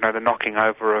 the knocking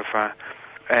over of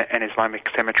an Islamic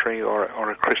cemetery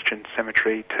or a Christian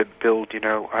cemetery to build,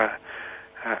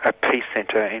 a peace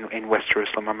centre in West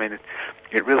Jerusalem. I mean,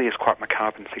 it really is quite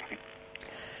macabre and sickening.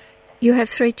 You have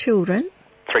 3 children?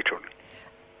 3 children.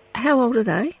 How old are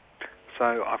they?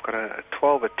 So I've got a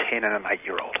 12, a 10 and an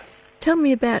 8-year-old. Tell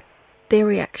me about their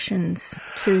reactions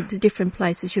to the different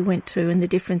places you went to and the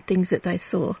different things that they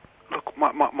saw. Look,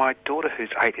 my daughter,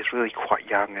 who's 8, is really quite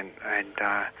young, and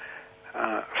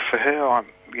for her,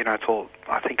 it's all,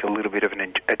 I think, a little bit of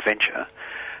an adventure.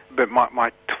 But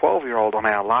my 12-year-old on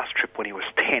our last trip, when he was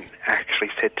 10, actually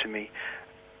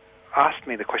asked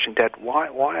me the question, Dad, why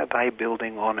are they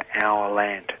building on our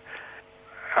land?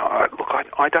 Look,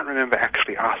 I don't remember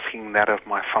actually asking that of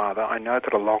my father. I know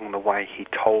that along the way he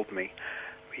told me,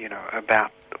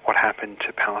 about what happened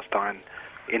to Palestine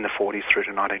in the 40s through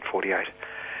to 1948.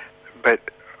 But,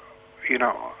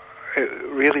 it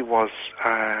really was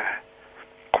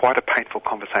quite a painful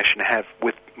conversation to have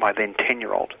with my then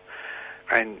 10-year-old,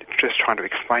 and just trying to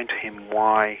explain to him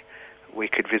why we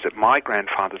could visit my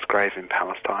grandfather's grave in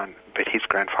Palestine, but his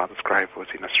grandfather's grave was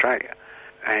in Australia,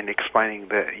 and explaining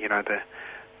the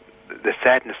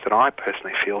sadness that I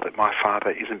personally feel that my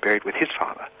father isn't buried with his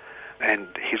father and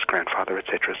his grandfather,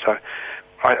 etc. So,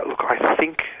 I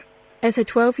think... As a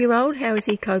 12-year-old, how is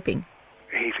he coping?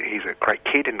 He's a great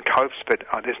kid and copes, but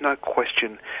there's no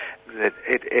question that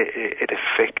it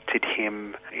affected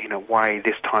him in a way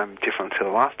this time different to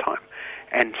the last time.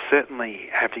 And certainly,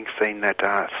 having seen that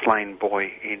slain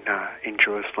boy in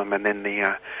Jerusalem, and then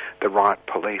the riot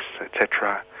police,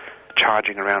 etc.,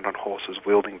 charging around on horses,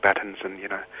 wielding batons, and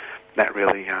that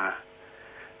really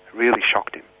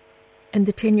shocked him. And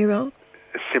the 10-year-old?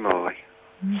 Similarly.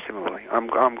 I'm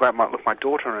glad my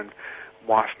daughter and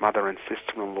wife, mother, and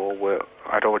sister-in-law were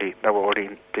already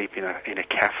deep in a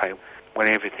cafe when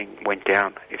everything went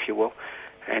down, if you will,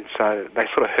 and so they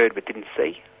sort of heard but didn't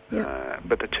see. Yep.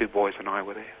 But the 2 boys and I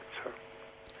were there. So.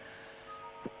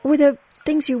 Were there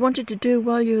things you wanted to do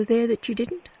while you were there that you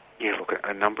didn't? Yeah, look,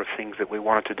 a number of things that we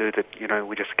wanted to do that,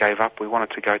 we just gave up. We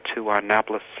wanted to go to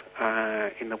Nablus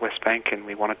in the West Bank, and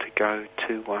we wanted to go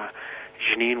to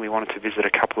Jenin. We wanted to visit a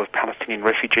couple of Palestinian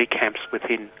refugee camps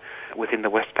within the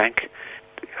West Bank.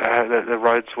 The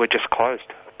roads were just closed.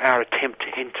 Our attempt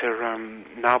to enter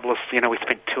Nablus, we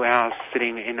spent 2 hours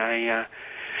sitting in a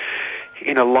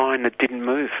line that didn't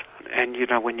move. And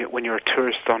when you're a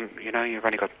tourist you've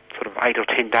only got sort of 8 or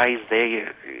 10 days there,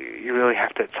 you really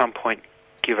have to at some point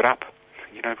give it up.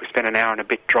 We spent an hour and a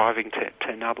bit driving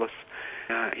to Nablus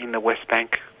in the West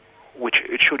Bank, which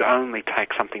it should only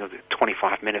take something of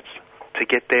 25 minutes to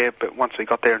get there, but once we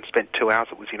got there and spent 2 hours,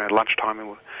 it was, lunchtime,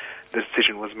 and the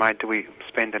decision was made, do we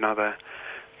spend another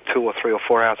 2 or 3 or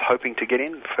 4 hours hoping to get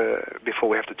in before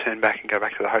we have to turn back and go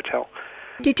back to the hotel.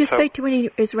 Did you speak to any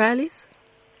Israelis?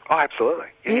 Oh, absolutely.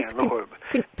 Yeah, yes.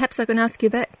 Perhaps I can ask you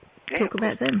talk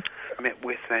about them. I met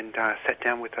with and sat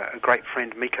down with a great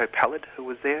friend, Miko Pallid, who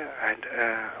was there, and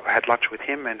I had lunch with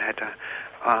him and had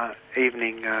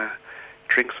evening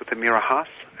drinks with Amira Haas,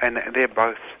 and they're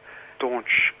both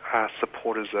staunch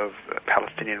supporters of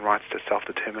Palestinian rights to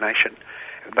self-determination.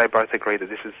 They both agree that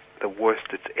this is the worst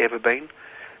it's ever been,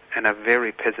 and are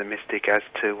very pessimistic as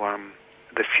to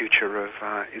the future of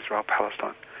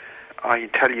Israel-Palestine. I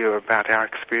tell you about our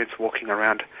experience walking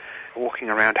around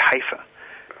Haifa.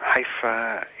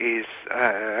 Haifa is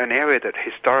an area that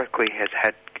historically has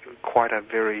had quite a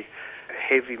very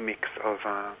heavy mix of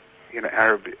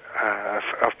Arab,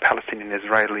 of Palestinian and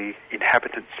Israeli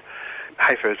inhabitants.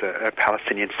 Haifa is a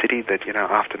Palestinian city that,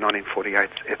 after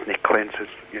 1948's ethnic cleanse has,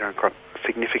 got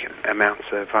significant amounts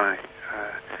of a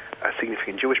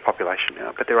significant Jewish population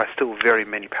now, but there are still very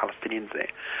many Palestinians there.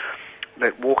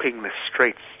 That walking the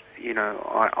streets,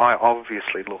 I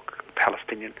obviously look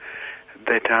Palestinian.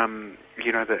 That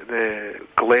the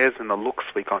glares and the looks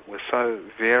we got were so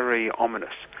very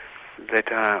ominous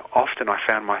that often I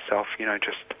found myself,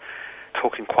 just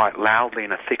talking quite loudly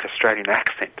in a thick Australian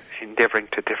accent, endeavouring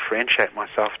to differentiate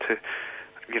myself to,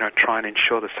 try and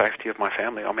ensure the safety of my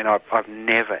family. I mean, I've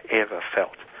never, ever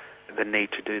felt the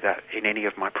need to do that in any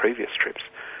of my previous trips.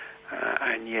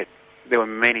 And yet there were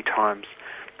many times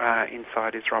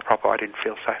inside Israel proper I didn't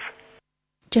feel safe.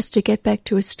 Just to get back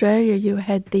to Australia, you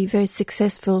had the very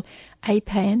successful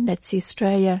APAN, that's the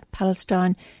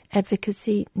Australia-Palestine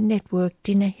Advocacy Network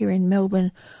dinner here in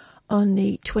Melbourne on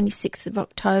the 26th of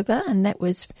October, and that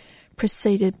was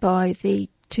preceded by the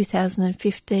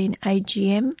 2015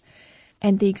 AGM,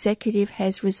 and the executive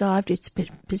has reserved its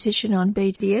position on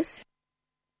BDS.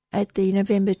 At the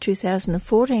November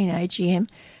 2014 AGM,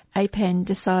 APAN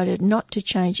decided not to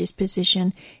change its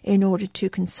position in order to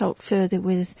consult further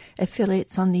with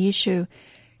affiliates on the issue.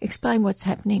 Explain what's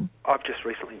happening. I've just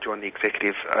recently joined the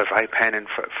executive of APAN, and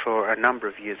for a number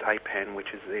of years APAN,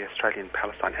 which is the Australian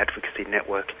Palestine Advocacy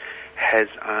Network, has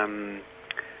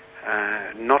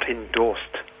not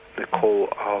endorsed the call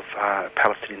of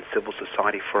Palestinian civil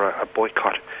society for a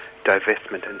boycott,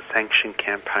 divestment and sanction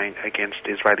campaign against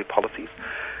Israeli policies,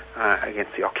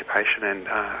 against the occupation and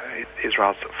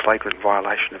Israel's flagrant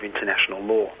violation of international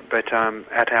law. But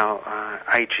at our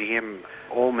AGM,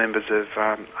 all members of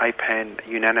APAN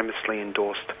unanimously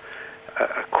endorsed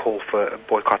a call for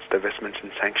boycotts, divestments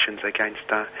and sanctions against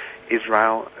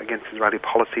Israel, against Israeli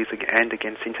policies and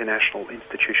against international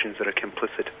institutions that are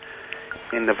complicit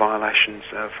in the violations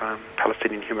of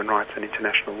Palestinian human rights and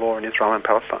international law in Israel and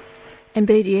Palestine. And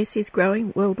BDS is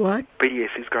growing worldwide?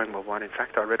 BDS is growing worldwide. In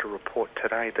fact, I read a report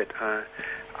today that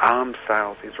arms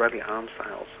sales, Israeli arms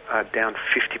sales, are down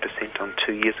 50% on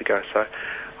 2 years ago. So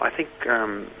I think,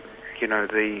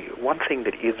 the one thing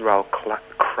that Israel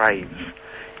craves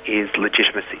is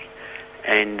legitimacy.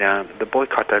 And the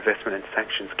boycott, divestment and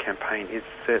sanctions campaign is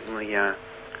certainly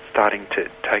starting to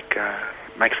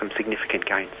make some significant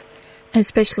gains.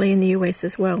 Especially in the US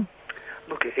as well.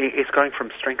 Look, it's going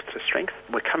from strength to strength.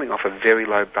 We're coming off a very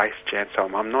low base, Jan, so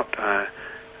I'm not going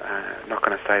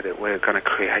to say that we're going to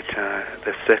create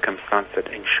the circumstance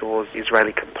that ensures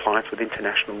Israeli compliance with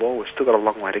international law. We've still got a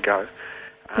long way to go.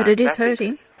 But it is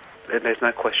hurting. There's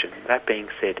no question. That being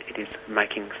said, it is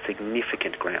making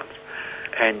significant grounds.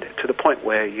 And to the point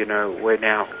where, we're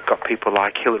now got people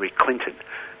like Hillary Clinton,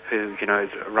 who,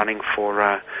 is running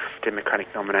for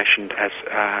Democratic nomination as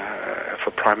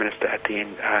for Prime Minister at the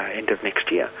end of next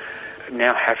year,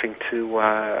 now having to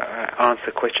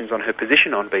answer questions on her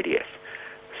position on BDS.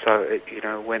 So,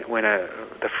 when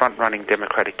the front-running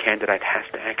Democratic candidate has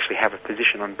to actually have a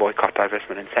position on boycott,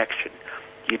 divestment and sanction,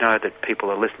 that people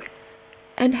are listening.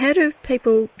 And how do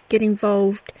people get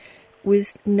involved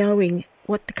with knowing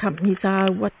what the companies are,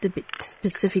 what the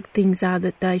specific things are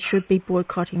that they should be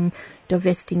boycotting,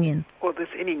 divesting in? Well, there's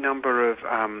any number of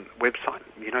websites.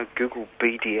 Google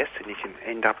BDS and you can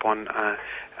end up on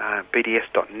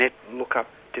bds.net. Look up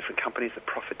different companies that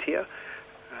profiteer.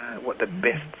 What the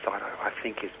best site, I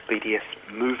think, is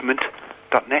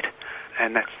bdsmovement.net,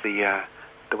 and that's the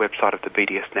website of the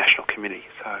BDS national community.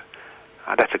 So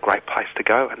that's a great place to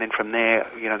go. And then from there,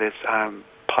 there's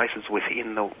places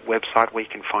within the website where you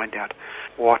can find out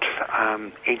what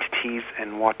entities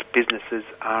and what businesses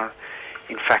are,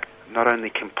 in fact, not only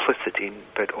complicit in,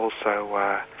 but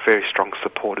also very strong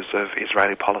supporters of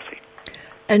Israeli policy.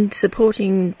 And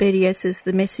supporting BDS is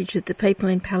the message that the people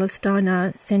in Palestine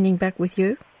are sending back with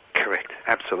you? Correct.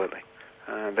 Absolutely.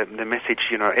 The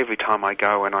message, every time I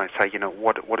go and I say,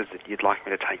 what is it you'd like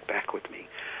me to take back with me?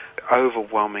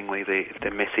 Overwhelmingly,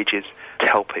 the message is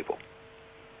tell people.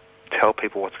 Tell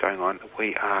people what's going on.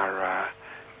 We are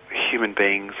human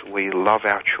beings. We love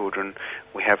our children.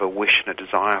 We have a wish and a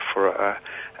desire for a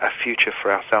future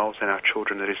for ourselves and our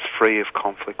children that is free of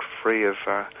conflict, free of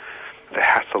the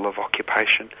hassle of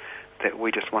occupation, that we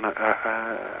just want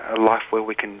a life where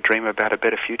we can dream about a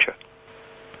better future.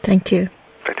 Thank you.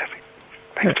 Fantastic.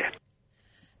 Thanks, Jan.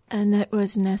 And that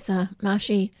was Nasser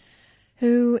Mashi,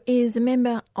 who is a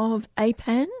member of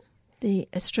APAN, the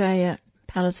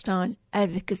Australia-Palestine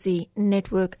Advocacy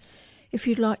Network. If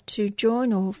you'd like to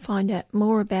join or find out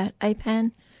more about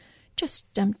APAN, just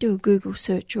do a Google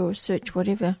search or search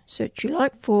whatever search you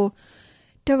like for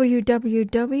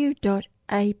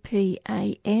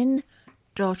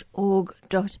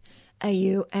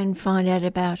www.apan.org.au and find out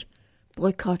about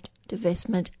boycott,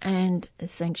 divestment and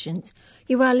sanctions.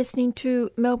 You are listening to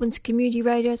Melbourne's community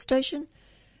radio station,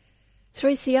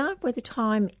 3CR, where the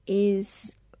time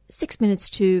is 6 minutes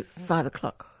to 5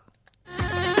 o'clock.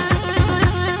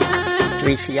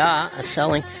 3CR are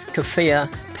selling keffiyeh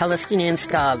Palestinian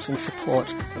scarves in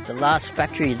support of the last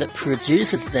factory that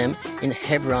produces them in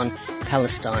Hebron,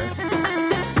 Palestine.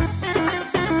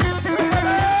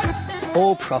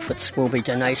 All profits will be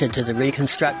donated to the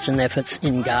reconstruction efforts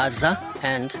in Gaza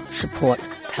and support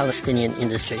Palestinian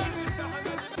industry.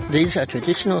 These are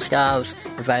traditional scarves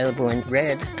available in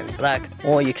red and black,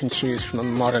 or you can choose from a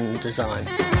modern design.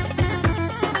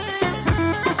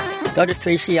 Go to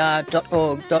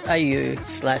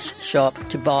 3cr.org.au/shop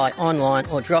to buy online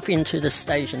or drop into the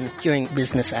station during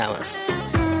business hours.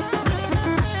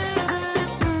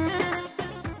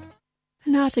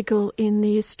 An article in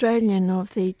The Australian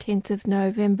of the 10th of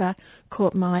November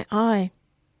caught my eye,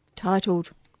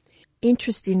 titled,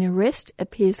 "Interest in Arrest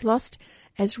Appears Lost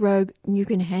as Rogue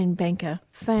Nugan Banker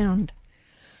Found."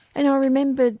 And I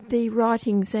remembered the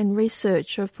writings and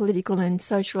research of political and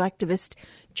social activist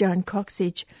Joan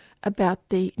Coxsedge about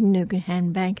the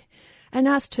Nugan Bank and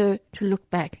asked her to look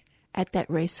back at that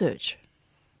research.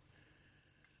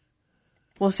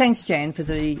 Well, thanks, Jan, for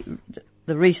the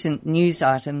recent news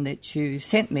item that you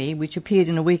sent me, which appeared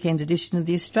in a weekend edition of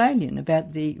The Australian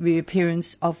about the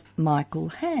reappearance of Michael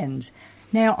Hand.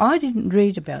 Now, I didn't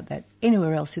read about that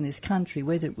anywhere else in this country.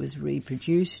 Whether it was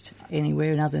reproduced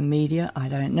anywhere in other media, I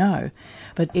don't know.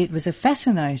 But it was a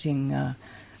fascinating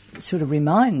sort of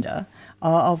reminder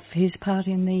of his part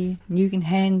in the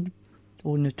Nugan,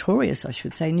 or notorious, I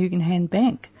should say, Nugan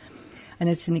Bank. And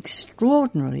it's an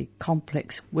extraordinarily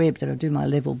complex web that I'll do my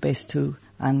level best to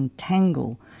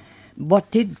untangle. What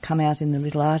did come out in the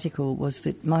little article was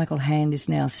that Michael Hand is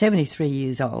now 73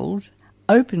 years old,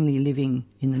 openly living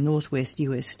in the northwest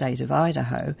US state of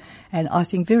Idaho, and I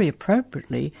think very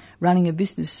appropriately running a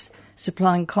business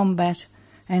supplying combat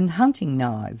and hunting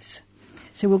knives.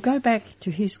 So we'll go back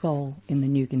to his role in the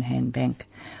Nugan Bank.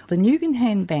 The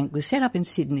Nugan Bank was set up in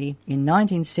Sydney in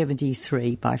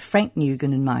 1973 by Frank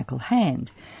Nugan and Michael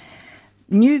Hand.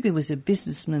 Nugan was a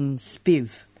businessman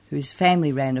spiv whose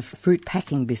family ran a fruit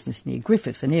packing business near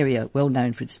Griffith, an area well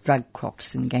known for its drug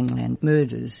crops and gangland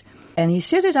murders. And he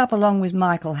set it up along with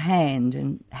Michael Hand,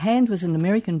 and Hand was an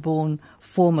American-born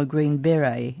former Green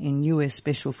Beret in US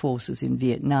Special Forces in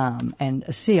Vietnam and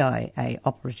a CIA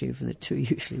operative. The two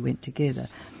usually went together.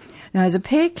 Now, the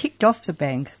pair kicked off the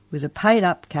bank with a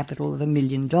paid-up capital of $1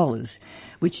 million,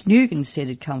 which Nugan said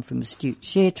had come from astute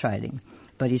share trading,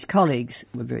 but his colleagues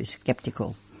were very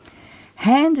sceptical.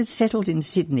 Hand had settled in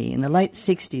Sydney in the late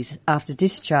 60s after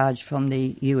discharge from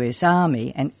the US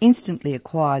Army and instantly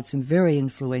acquired some very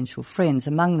influential friends,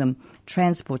 among them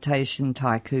transportation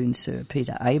tycoon Sir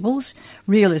Peter Abels,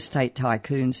 real estate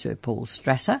tycoon Sir Paul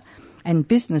Strasser, and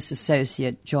business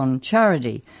associate John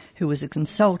Charity, who was a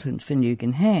consultant for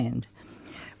Nugan Hand.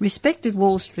 Respected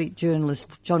Wall Street journalist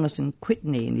Jonathan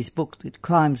Whitney, in his book The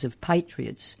Crimes of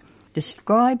Patriots,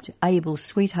 described Abel's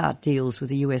sweetheart deals with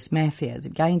the US mafia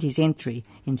that gained his entry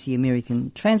into the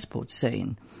American transport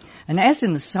scene. And as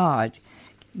an aside,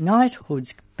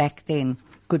 knighthoods back then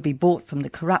could be bought from the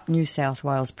corrupt New South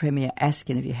Wales Premier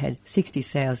Askin if you had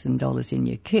 $60,000 in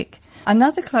your kick.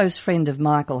 Another close friend of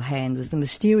Michael Hand was the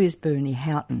mysterious Bernie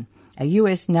Houghton, a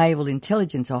US naval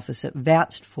intelligence officer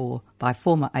vouched for by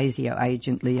former ASIO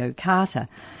agent Leo Carter.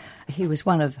 He was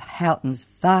one of Houghton's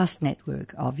vast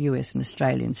network of US and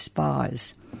Australian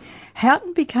spies.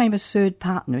 Houghton became a third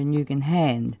partner in Nugan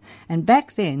Hand, and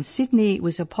back then Sydney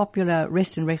was a popular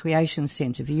rest and recreation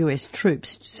centre for US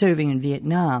troops serving in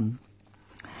Vietnam.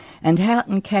 And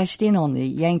Houghton cashed in on the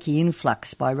Yankee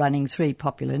influx by running 3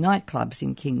 popular nightclubs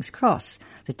in King's Cross,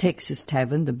 the Texas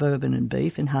Tavern, the Bourbon and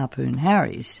Beef, and Harpoon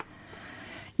Harry's.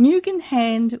 Nugent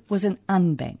Hand was an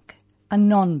unbank, a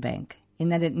non-bank, in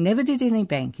that it never did any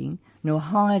banking, nor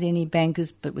hired any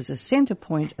bankers, but was a centre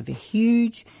point of a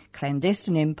huge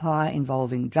clandestine empire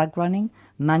involving drug running,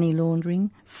 money laundering,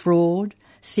 fraud,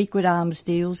 secret arms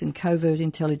deals and covert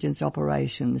intelligence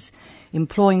operations,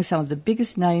 employing some of the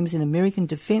biggest names in American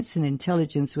defence and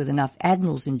intelligence with enough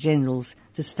admirals and generals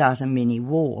to start a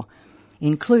mini-war,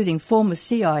 including former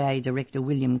CIA Director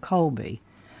William Colby.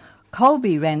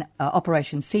 Colby ran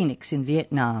Operation Phoenix in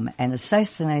Vietnam, an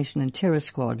assassination and terror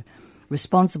squad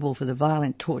responsible for the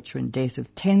violent torture and death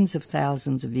of tens of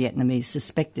thousands of Vietnamese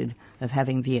suspected of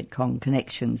having Viet Cong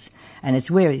connections, and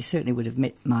it's where he certainly would have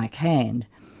met Mike Hand.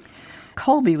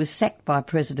 Colby was sacked by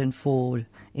President Ford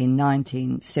in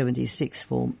 1976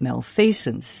 for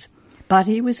malfeasance, but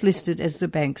he was listed as the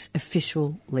bank's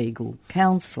official legal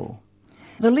counsel.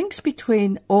 The links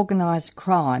between organised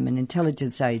crime and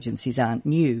intelligence agencies aren't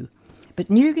new, but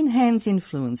Nugent Hand's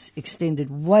influence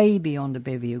extended way beyond a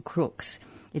bevy of crooks.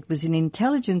 It was in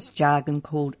intelligence jargon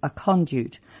called a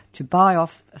conduit to buy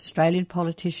off Australian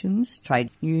politicians, trade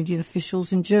union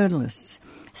officials and journalists,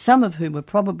 some of whom were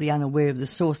probably unaware of the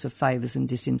source of favours and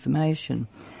disinformation.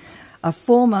 A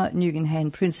former Nugent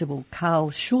Hand principal,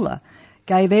 Carl Schuller,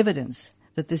 gave evidence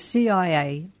that the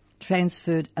CIA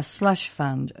transferred a slush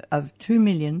fund of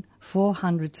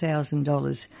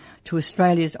 $2,400,000 to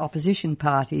Australia's opposition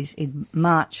parties in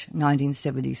March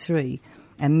 1973,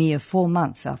 a mere 4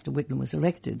 months after Whitlam was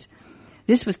elected.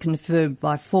 This was confirmed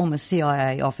by former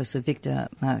CIA officer Victor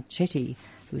Marchetti,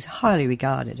 who was highly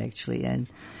regarded actually, and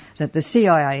that the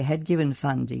CIA had given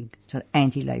funding to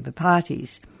anti-Labor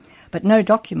parties. But no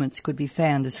documents could be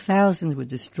found as thousands were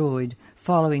destroyed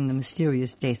following the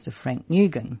mysterious death of Frank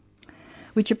Nugent,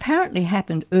 which apparently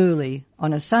happened early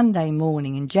on a Sunday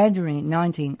morning in January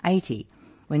 1980,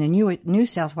 when a New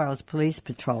South Wales police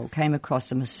patrol came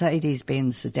across a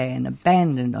Mercedes-Benz sedan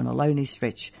abandoned on a lonely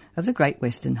stretch of the Great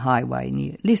Western Highway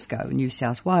near Lithgow, New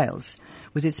South Wales,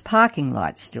 with its parking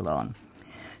lights still on.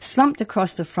 Slumped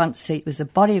across the front seat was the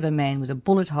body of a man with a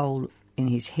bullet hole in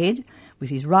his head, with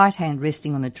his right hand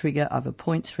resting on the trigger of a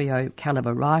 .30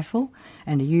 calibre rifle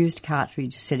and a used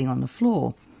cartridge sitting on the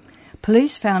floor.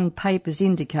 Police found papers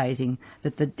indicating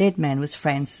that the dead man was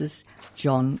Francis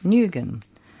John Nugent.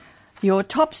 The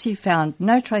autopsy found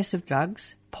no trace of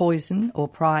drugs, poison or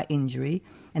prior injury,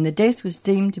 and the death was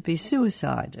deemed to be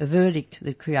suicide, a verdict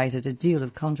that created a deal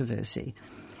of controversy.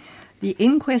 The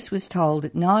inquest was told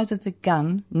that neither the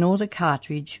gun nor the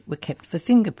cartridge were kept for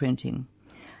fingerprinting.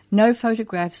 No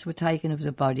photographs were taken of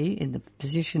the body in the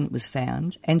position it was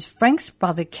found, and Frank's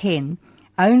brother Ken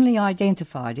only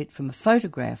identified it from a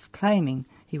photograph, claiming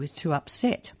he was too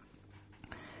upset.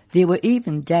 There were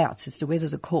even doubts as to whether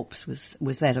the corpse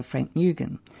was that of Frank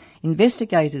Nugent.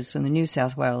 Investigators from the New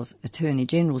South Wales Attorney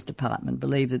General's Department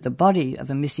believed that the body of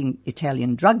a missing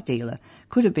Italian drug dealer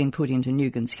could have been put into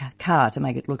Nugent's car to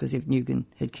make it look as if Nugent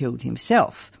had killed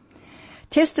himself.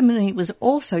 Testimony was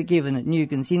also given at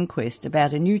Nugent's inquest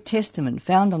about a New Testament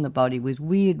found on the body with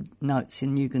weird notes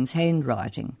in Nugent's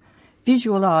handwriting.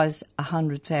 Visualise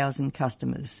 100,000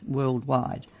 customers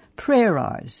worldwide.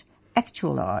 Prayerise.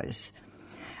 Actualise.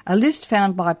 A list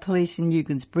found by police in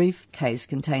Nugent's briefcase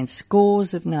contains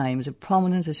scores of names of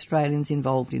prominent Australians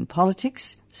involved in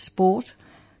politics, sport,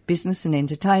 business and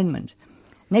entertainment.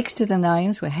 Next to the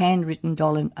names were handwritten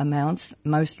dollar amounts,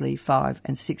 mostly 5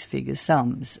 and 6 figure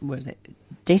sums. Were they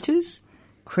debtors?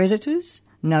 Creditors?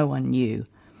 No one knew.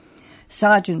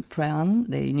 Sergeant Brown,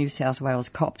 the New South Wales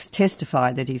cops,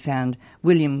 testified that he found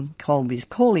William Colby's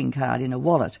calling card in a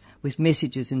wallet with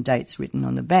messages and dates written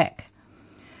on the back.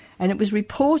 And it was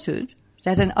reported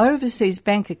that an overseas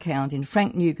bank account in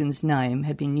Frank Nugent's name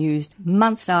had been used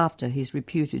months after his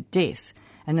reputed death,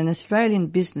 and an Australian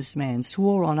businessman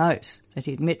swore on oath that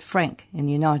he had met Frank in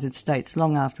the United States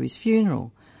long after his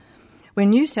funeral. When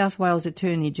New South Wales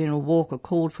Attorney General Walker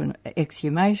called for an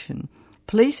exhumation,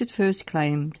 police at first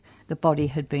claimed the body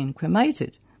had been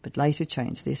cremated, but later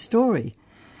changed their story.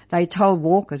 They told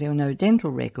Walker there were no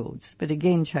dental records, but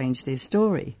again changed their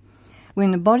story.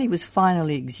 When the body was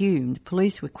finally exhumed,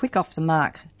 police were quick off the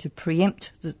mark to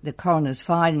preempt the coroner's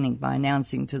finding by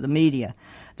announcing to the media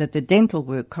that the dental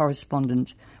work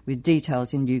corresponded with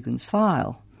details in Nugent's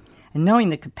file. And knowing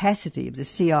the capacity of the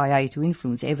CIA to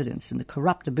influence evidence and the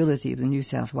corruptibility of the New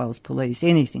South Wales police,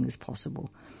 anything is possible.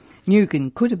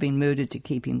 Nugent could have been murdered to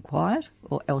keep him quiet,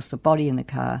 or else the body in the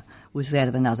car was that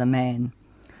of another man.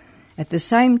 At the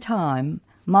same time,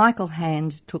 Michael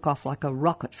Hand took off like a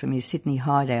rocket from his Sydney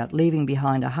hideout, leaving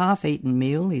behind a half-eaten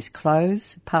meal, his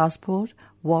clothes, passport,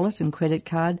 wallet and credit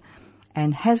card,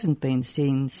 and hasn't been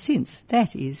seen since.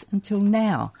 That is, until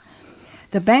now.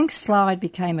 The bank slide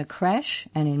became a crash,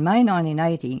 and in May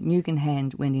 1980, Nugan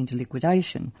Hand went into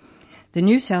liquidation. The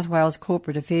New South Wales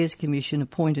Corporate Affairs Commission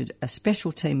appointed a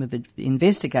special team of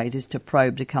investigators to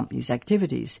probe the company's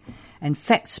activities, and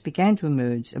facts began to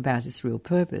emerge about its real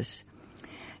purpose.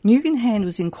 Nugan Hand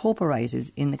was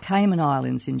incorporated in the Cayman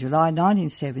Islands in July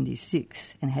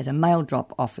 1976 and had a mail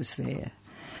drop office there.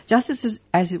 Just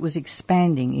as it was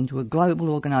expanding into a global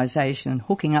organisation and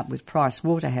hooking up with Price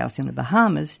Waterhouse in the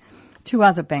Bahamas, two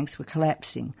other banks were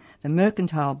collapsing, the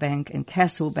Mercantile Bank and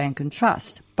Castle Bank and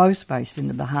Trust, both based in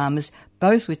the Bahamas,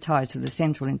 both with ties to the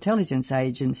Central Intelligence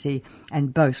Agency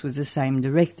and both with the same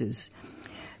directors.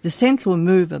 The central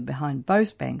mover behind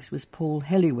both banks was Paul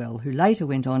Helliwell, who later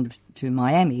went on to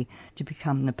Miami to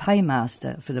become the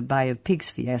paymaster for the Bay of Pigs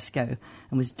fiasco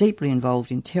and was deeply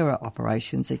involved in terror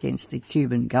operations against the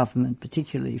Cuban government,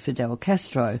 particularly Fidel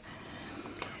Castro.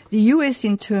 The US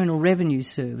Internal Revenue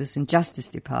Service and Justice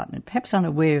Department, perhaps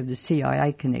unaware of the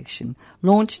CIA connection,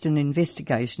 launched an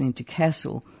investigation into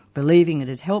Castle, believing it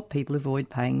had helped people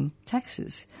avoid paying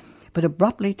taxes, but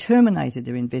abruptly terminated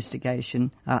their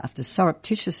investigation after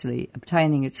surreptitiously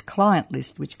obtaining its client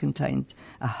list, which contained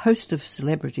a host of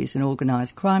celebrities and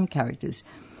organised crime characters.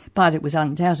 But it was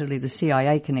undoubtedly the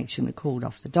CIA connection that called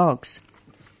off the dogs.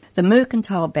 The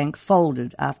Mercantile Bank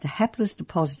folded after hapless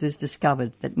depositors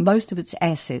discovered that most of its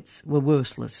assets were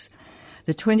worthless.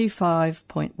 The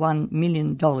 $25.1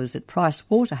 million that Price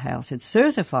Waterhouse had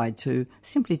certified to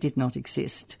simply did not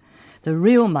exist. The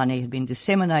real money had been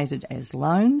disseminated as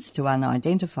loans to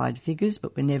unidentified figures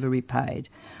but were never repaid.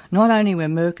 Not only were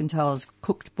Mercantile's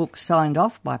cooked books signed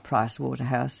off by Price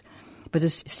Waterhouse, but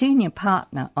as senior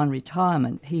partner on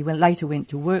retirement, he later went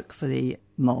to work for the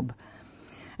mob.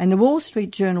 And the Wall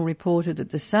Street Journal reported that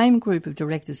the same group of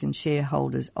directors and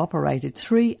shareholders operated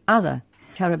three other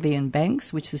Caribbean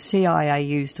banks which the CIA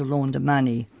used to launder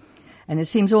money. And it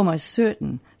seems almost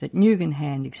certain that Nugan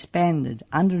Hand expanded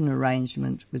under an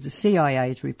arrangement with the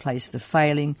CIA to replace the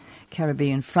failing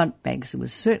Caribbean front banks that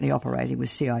was certainly operating with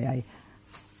CIA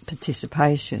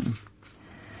participation.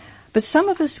 But some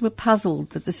of us were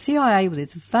puzzled that the CIA, with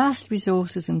its vast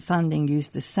resources and funding,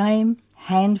 used the same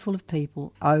handful of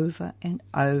people over and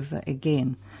over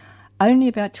again. Only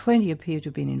about 20 appear to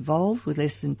have been involved, with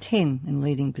less than 10 in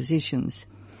leading positions.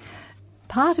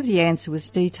 Part of the answer was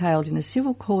detailed in a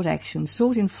civil court action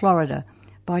sought in Florida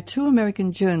by two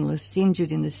American journalists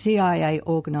injured in the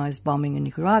CIA-organised bombing in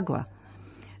Nicaragua.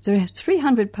 The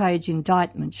 300-page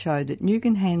indictment showed that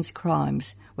Nugan Hand's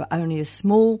crimes were only a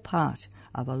small part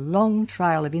of a long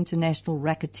trail of international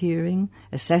racketeering,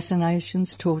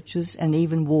 assassinations, tortures and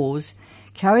even wars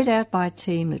carried out by a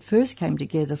team that first came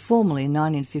together formally in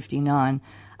 1959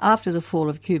 after the fall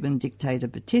of Cuban dictator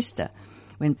Batista,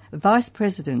 when Vice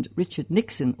President Richard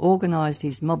Nixon organised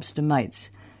his mobster mates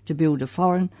to build a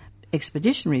foreign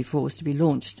expeditionary force to be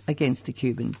launched against the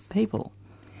Cuban people.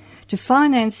 To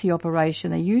finance the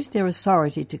operation, they used their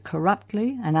authority to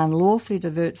corruptly and unlawfully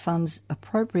divert funds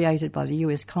appropriated by the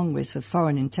US Congress for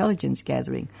foreign intelligence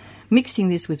gathering, mixing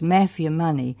this with mafia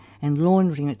money and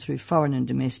laundering it through foreign and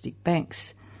domestic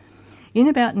banks. In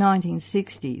about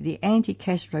 1960, the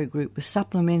anti-Castro group was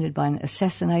supplemented by an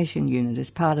assassination unit as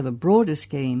part of a broader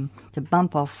scheme to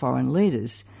bump off foreign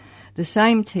leaders. The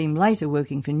same team later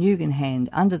working for Nugan Hand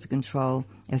under the control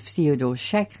of Theodore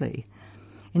Shackley.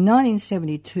 In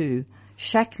 1972,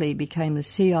 Shackley became the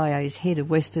CIA's head of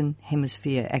Western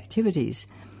Hemisphere activities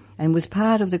and was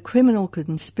part of the criminal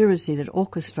conspiracy that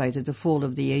orchestrated the fall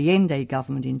of the Allende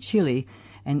government in Chile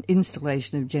and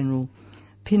installation of General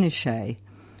Pinochet.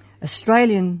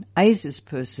 Australian ASIS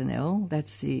personnel,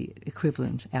 that's the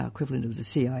equivalent, our equivalent of the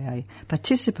CIA,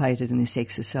 participated in this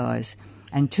exercise,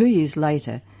 and 2 years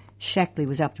later, Shackley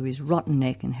was up to his rotten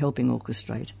neck in helping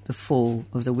orchestrate the fall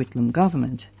of the Whitlam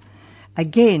government.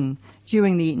 Again,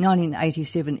 during the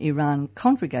 1987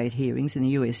 Iran-Contragate hearings in the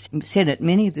US Senate,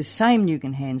 many of the same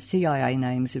Nugan Hand CIA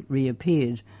names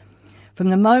reappeared. From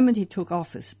the moment he took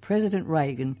office, President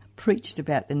Reagan preached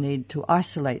about the need to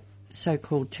isolate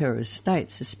so-called terrorist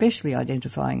states, especially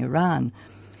identifying Iran.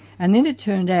 And then it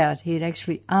turned out he had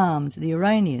actually armed the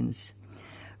Iranians.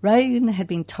 Reagan had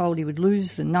been told he would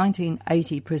lose the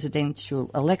 1980 presidential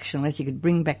election unless he could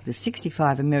bring back the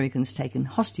 65 Americans taken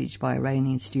hostage by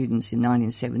Iranian students in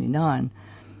 1979.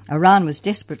 Iran was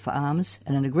desperate for arms,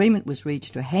 and an agreement was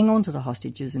reached to hang on to the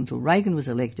hostages until Reagan was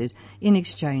elected in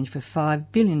exchange for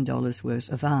 $5 billion worth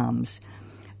of arms.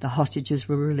 The hostages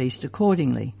were released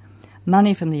accordingly.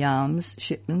 Money from the arms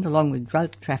shipment, along with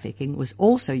drug trafficking, was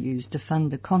also used to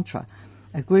fund the Contra,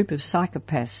 a group of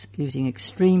psychopaths using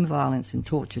extreme violence and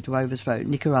torture to overthrow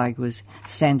Nicaragua's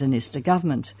Sandinista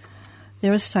government.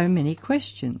 There are so many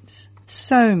questions.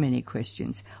 So many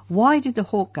questions. Why did the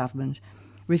Hawke government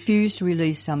refuse to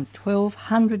release some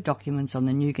 1,200 documents on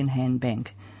the Nugan Hand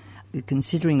Bank,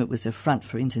 considering it was a front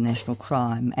for international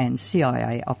crime and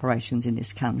CIA operations in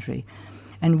this country?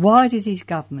 And why did his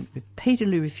government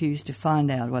repeatedly refuse to find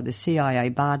out why the CIA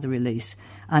barred the release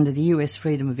under the US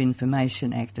Freedom of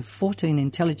Information Act of 14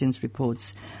 intelligence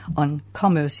reports on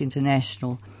Commerce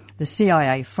International, the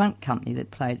CIA front company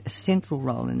that played a central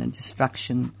role in the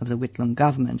destruction of the Whitlam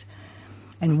government?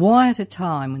 And why, at a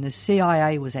time when the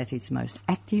CIA was at its most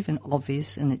active and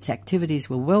obvious and its activities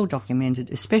were well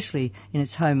documented, especially in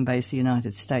its home base, the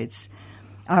United States,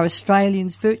 are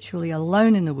Australians virtually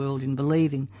alone in the world in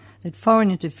believing that foreign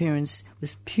interference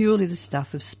was purely the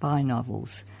stuff of spy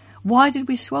novels? Why did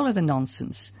we swallow the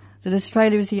nonsense that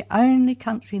Australia is the only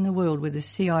country in the world where the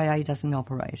CIA doesn't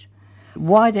operate?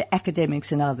 Why do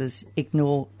academics and others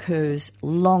ignore Kerr's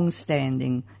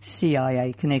long-standing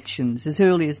CIA connections? As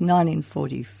early as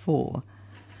 1944,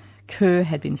 Kerr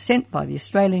had been sent by the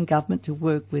Australian government to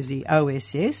work with the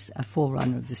OSS, a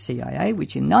forerunner of the CIA,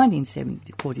 which in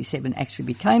 1947 actually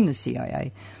became the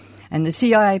CIA. And the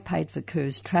CIA paid for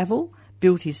Kerr's travel,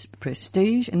 built his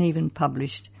prestige, and even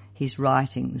published his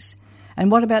writings. And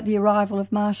what about the arrival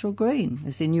of Marshall Green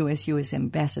as the new US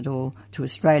ambassador to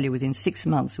Australia within 6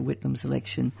 months of Whitlam's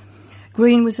election?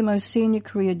 Green was the most senior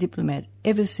career diplomat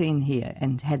ever seen here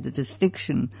and had the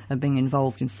distinction of being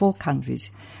involved in 4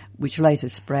 countries which later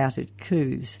sprouted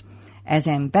coups. As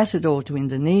ambassador to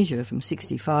Indonesia from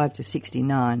 65 to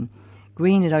 69,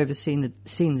 Green had overseen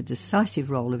the decisive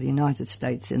role of the United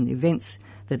States in the events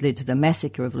that led to the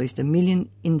massacre of at least 1 million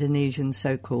Indonesian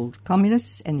so-called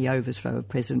communists and the overthrow of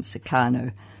President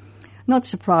Sukarno. Not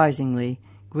surprisingly,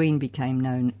 Green became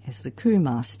known as the coup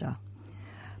master.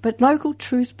 But local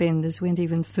truth benders went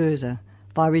even further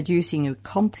by reducing a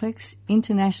complex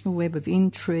international web of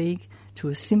intrigue to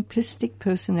a simplistic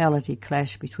personality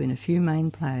clash between a few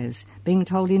main players, being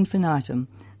told infinitum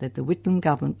that the Whitlam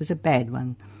government was a bad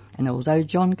one, and although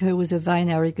John Kerr was a vain,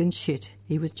 arrogant shit,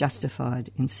 he was justified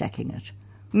in sacking it.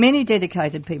 Many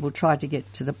dedicated people tried to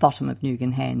get to the bottom of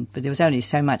Nugan Hand, but there was only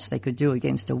so much they could do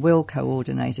against a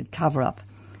well-coordinated cover-up.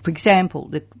 For example,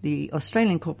 the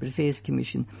Australian Corporate Affairs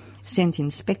Commission sent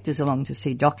inspectors along to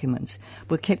see documents,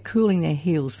 but kept cooling their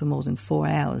heels for more than 4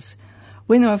 hours.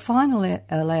 When they were finally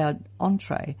allowed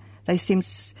entree, they seemed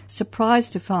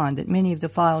surprised to find that many of the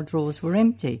file drawers were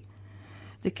empty.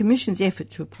 The Commission's effort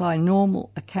to apply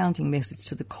normal accounting methods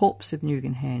to the corpse of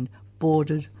Nugan Hand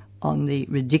bordered on the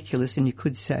ridiculous and, you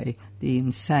could say, the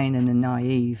insane and the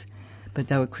naive. But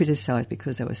they were criticised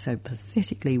because they were so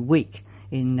pathetically weak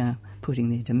in putting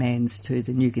their demands to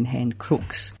the Nugan Hand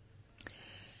crooks.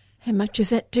 How much of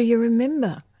that do you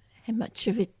remember? How much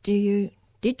of it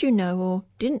did you know or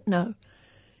didn't know?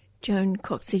 Joan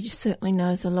Coxey certainly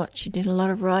knows a lot. She did a lot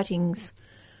of writings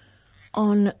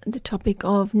on the topic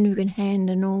of Nugan Hand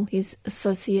and all his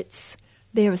associates,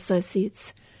 their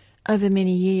associates, over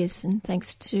many years. And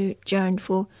thanks to Joan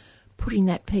for putting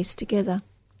that piece together.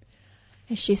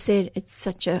 As she said, it's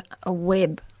such a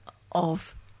web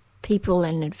of people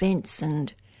and events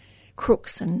and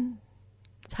crooks, and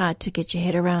it's hard to get your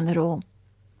head around it all.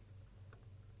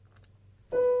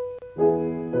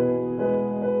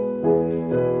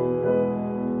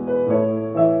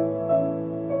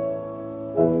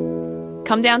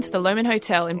 Come down to the Lohman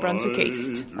Hotel in Brunswick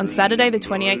East on Saturday the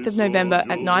 28th of November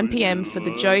at 9 p.m. for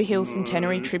the Joe Hill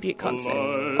Centenary Tribute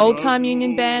Concert. Old Time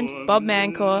Union Band, Bob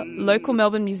Mancourt, local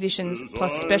Melbourne musicians,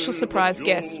 plus special surprise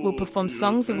guests will perform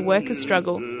songs of workers'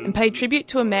 struggle and pay tribute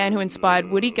to a man who inspired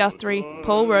Woody Guthrie,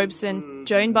 Paul Robeson,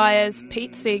 Joan Baez,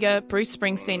 Pete Seeger, Bruce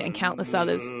Springsteen and countless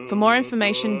others. For more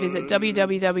information, visit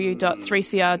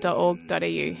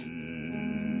www.3cr.org.au.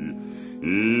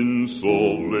 In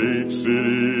Salt Lake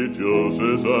City, just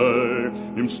as I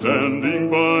am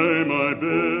standing by my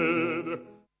bed.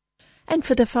 And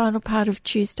for the final part of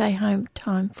Tuesday Home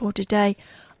Time for today,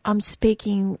 I'm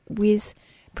speaking with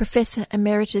Professor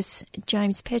Emeritus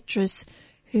James Petrus,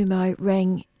 whom I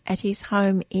rang at his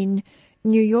home in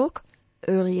New York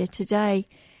earlier today,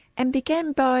 and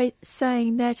began by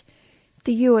saying that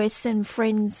the US and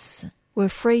friends were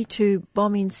free to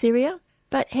bomb in Syria,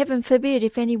 but heaven forbid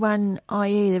if anyone,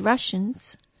 i.e. the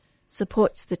Russians,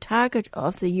 supports the target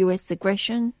of the US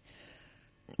aggression,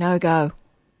 no go.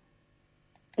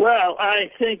 Well,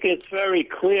 I think it's very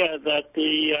clear that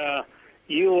the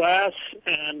U.S.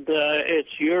 and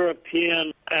its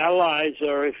European allies,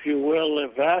 or if you will, their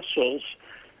vassals,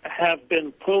 have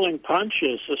been pulling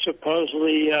punches,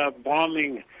 supposedly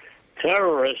bombing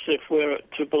terrorists. If we're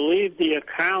to believe the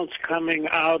accounts coming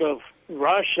out of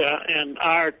Russia and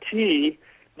RT,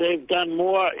 they've done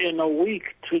more in a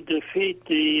week to defeat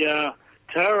the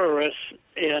terrorists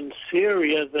in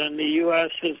Syria than the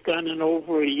U.S. has done in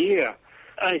over a year.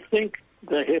 I think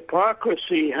the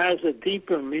hypocrisy has a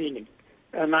deeper meaning,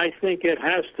 and I think it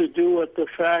has to do with the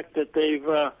fact that they've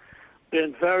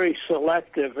been very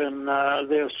selective in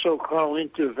their so-called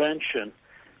intervention,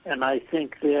 and I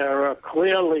think they're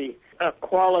clearly a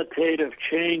qualitative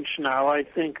change now. I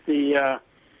think the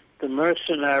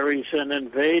mercenaries and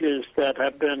invaders that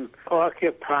have been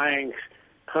occupying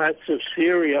parts of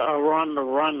Syria are on the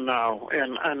run now,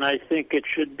 and I think it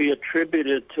should be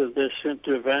attributed to this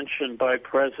intervention by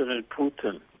President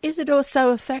Putin. Is it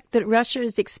also a fact that Russia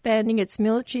is expanding its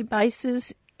military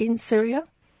bases in Syria?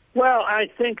 Well, I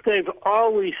think they've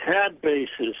always had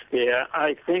bases there.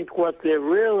 I think what they're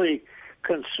really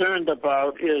concerned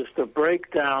about is the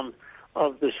breakdown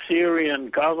of the Syrian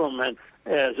government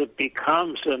as it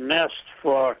becomes a nest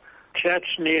for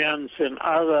Chechens and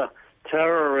other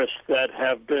terrorists that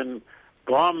have been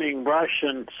bombing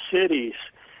Russian cities.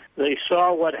 They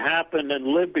saw what happened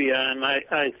in Libya, and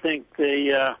I think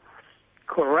they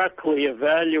correctly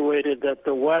evaluated that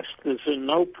the West is in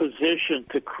no position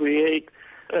to create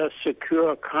a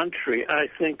secure country. I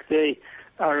think they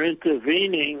are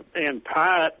intervening in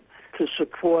part to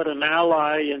support an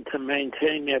ally and to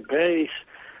maintain their base,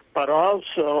 but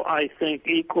also I think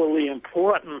equally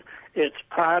important, it's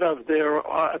part of their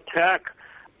attack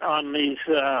on these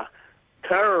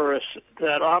terrorists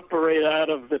that operate out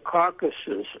of the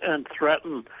Caucasus and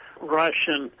threaten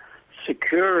Russian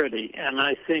security, and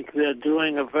I think they're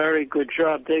doing a very good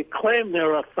job. They claim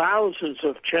there are thousands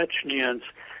of Chechens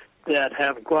that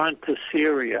have gone to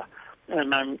Syria,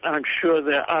 and I'm sure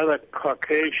there are other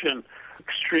Caucasian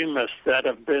extremists that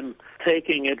have been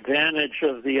taking advantage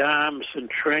of the arms and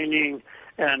training,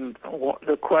 and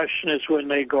the question is when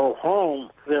they go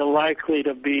home, they're likely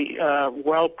to be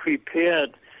well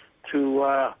prepared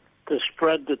to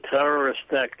spread the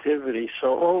terrorist activity.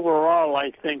 So overall,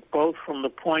 I think both from the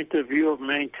point of view of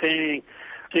maintaining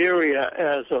Syria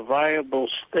as a viable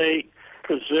state,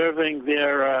 preserving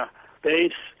their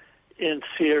base in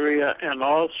Syria, and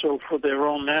also for their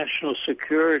own national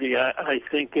security, I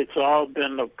think it's all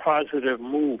been a positive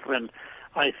move, and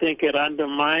I think it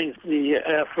undermines the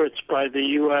efforts by the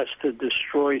U.S. to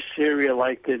destroy Syria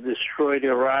like they destroyed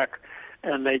Iraq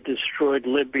and they destroyed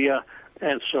Libya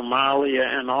and Somalia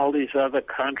and all these other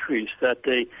countries that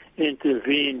they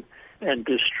intervene and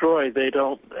destroy. They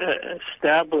don't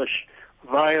establish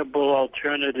viable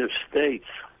alternative states.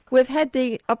 We've had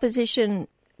the opposition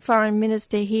foreign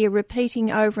minister here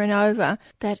repeating over and over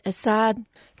that Assad,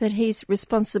 that he's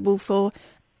responsible for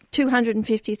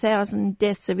 250,000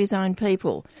 deaths of his own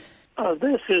people.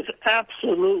 This is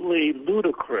absolutely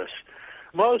ludicrous.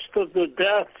 Most of the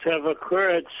deaths have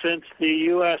occurred since the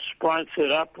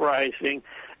U.S.-sponsored uprising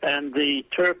and the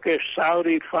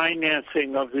Turkish-Saudi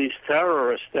financing of these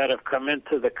terrorists that have come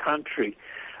into the country.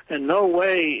 In no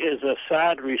way is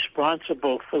Assad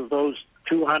responsible for those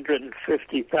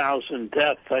 250,000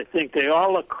 deaths. I think they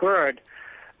all occurred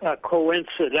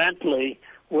coincidentally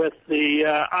with the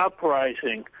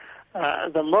uprising.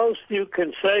 The most you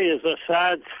can say is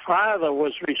Assad's father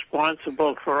was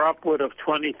responsible for upward of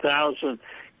 20,000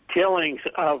 killings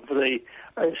of the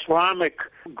Islamic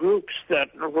groups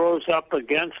that rose up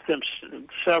against him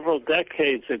several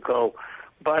decades ago.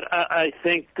 But I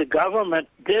think the government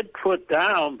did put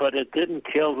down, but it didn't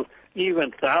kill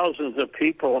even thousands of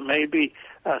people. Maybe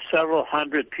several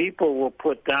hundred people were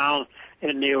put down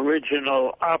in the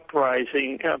original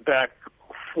uprising back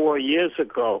 4 years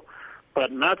ago,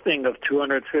 but nothing of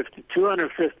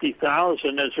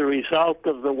 250,000 as a result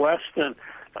of the Western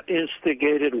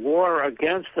instigated war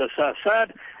against us.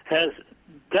 Assad has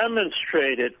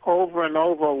demonstrated over and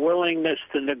over willingness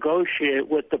to negotiate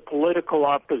with the political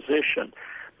opposition.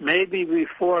 Maybe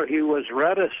before he was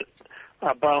reticent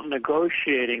about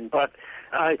negotiating, but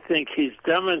I think he's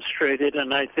demonstrated,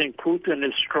 and I think Putin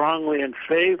is strongly in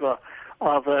favor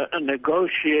of a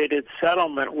negotiated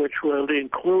settlement, which will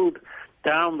include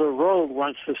down the road,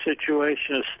 once the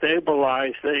situation is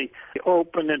stabilized, an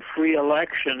open and free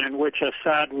election in which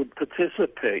Assad would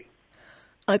participate.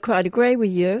 I quite agree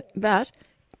with you, but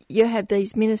you have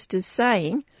these ministers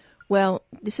saying, well,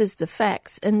 this is the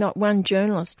facts, and not one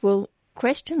journalist will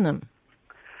question them.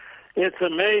 It's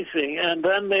amazing. And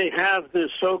then they have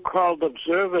this so-called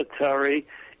observatory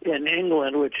in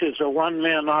England, which is a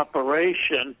one-man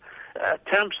operation,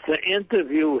 attempts to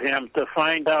interview him to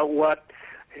find out what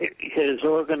his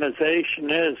organization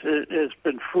is, has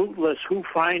been fruitless. Who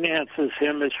finances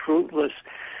him is fruitless.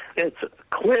 It's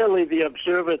clearly the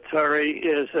observatory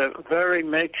is a very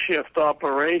makeshift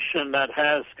operation that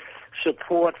has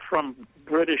support from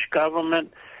British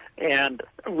government and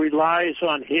relies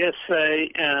on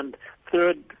hearsay and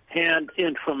third-hand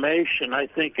information. I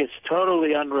think it's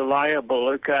totally unreliable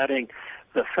regarding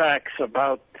the facts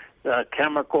about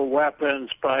chemical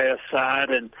weapons by Assad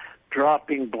and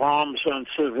dropping bombs on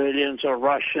civilians or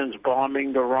Russians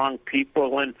bombing the wrong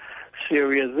people in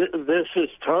Syria. This is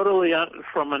totally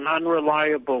from an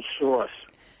unreliable source.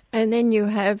 And then you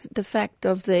have the fact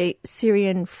of the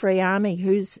Syrian Free Army.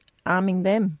 Who's arming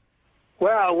them?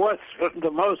 Well, what's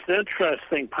the most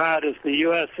interesting part is the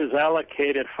U.S. has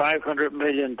allocated $500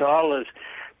 million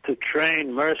to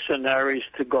train mercenaries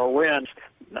to go in,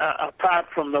 apart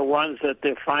from the ones that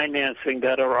they're financing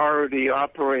that are already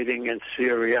operating in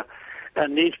Syria.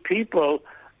 And these people,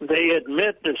 they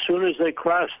admit as soon as they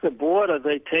cross the border,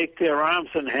 they take their arms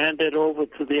and hand it over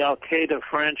to the Al-Qaeda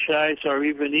franchise or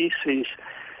even ISIS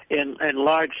in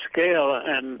large scale.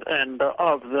 And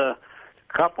of the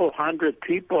couple hundred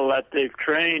people that they've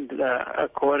trained,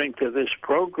 according to this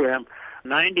program,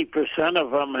 90%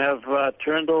 of them have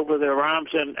turned over their arms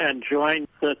and joined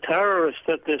the terrorists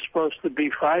that they're supposed to be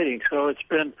fighting. So it's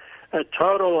been a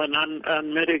total and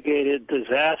unmitigated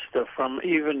disaster from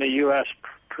even the U.S.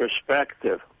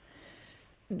 perspective.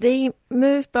 The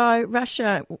move by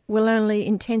Russia will only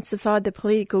intensify the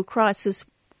political crisis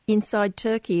inside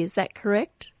Turkey. Is that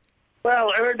correct?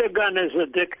 Well, Erdogan is a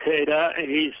dictator.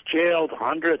 He's jailed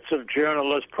hundreds of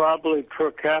journalists. Probably per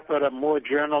capita, more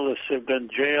journalists have been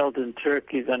jailed in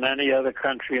Turkey than any other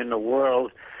country in the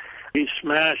world. He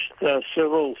smashed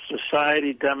civil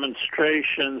society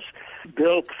demonstrations,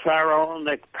 built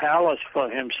pharaonic palace for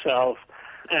himself,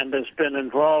 and has been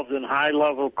involved in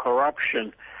high-level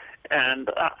corruption. And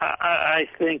I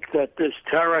think that this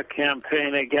terror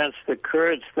campaign against the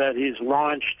Kurds that he's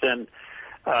launched and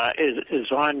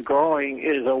is ongoing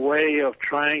is a way of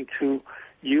trying to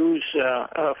use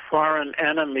a foreign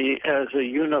enemy as a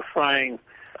unifying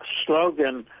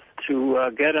slogan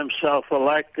to get himself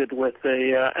elected with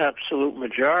a absolute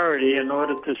majority in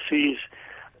order to seize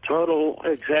total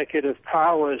executive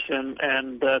powers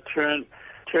and turn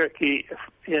Turkey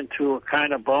into a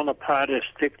kind of Bonapartist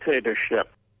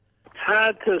dictatorship. It's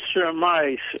hard to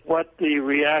surmise what the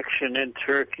reaction in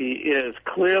Turkey is.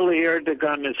 Clearly,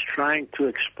 Erdogan is trying to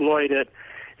exploit it.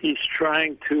 He's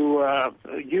trying to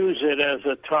use it as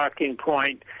a talking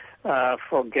point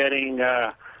for getting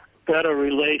better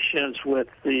relations with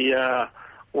the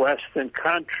Western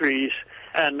countries.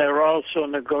 And they're also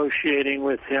negotiating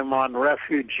with him on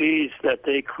refugees that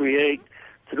they create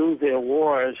through their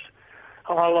wars.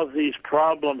 All of these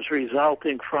problems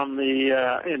resulting from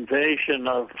the invasion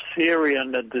of Syria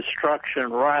and the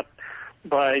destruction wrought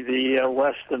by the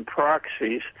Western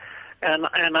proxies. And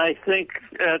I think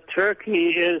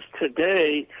Turkey is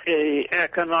today a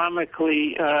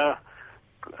economically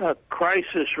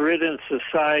crisis-ridden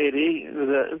society.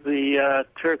 The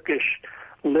Turkish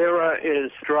lira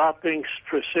is dropping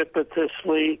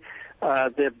precipitously.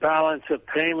 Their balance of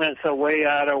payments are way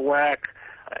out of whack,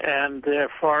 and their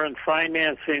foreign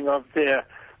financing of their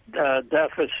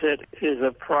deficit is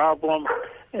a problem,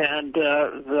 and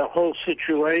the whole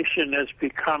situation has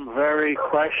become very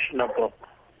questionable.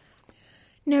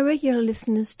 Now, regular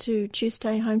listeners to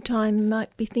Tuesday Home Time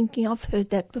might be thinking, I've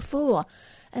heard that before,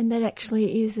 and that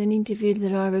actually is an interview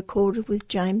that I recorded with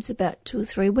James about 2 or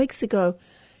 3 weeks ago.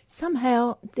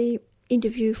 Somehow the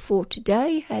interview for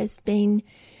today has been,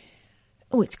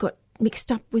 it's got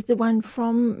mixed up with the one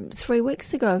from 3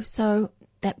 weeks ago, so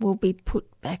that will be put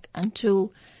back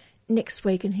until next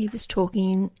week. And he was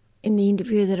talking in the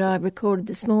interview that I recorded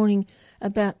this morning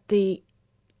about the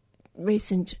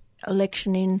recent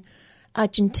election in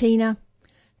Argentina,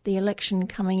 the election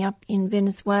coming up in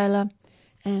Venezuela,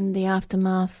 and the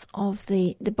aftermath of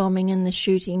the bombing and the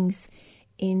shootings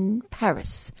in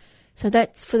Paris. So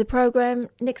that's for the program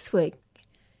next week.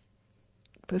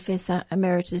 Professor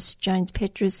Emeritus James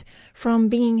Petrus from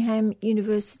Bingham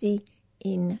University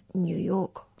in New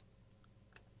York.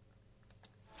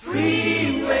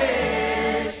 Free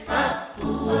West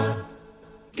Papua,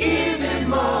 give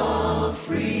them all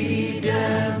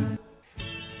freedom.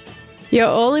 You're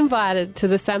all invited to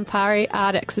the Sampari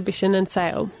Art Exhibition and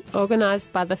Sale,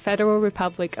 organised by the Federal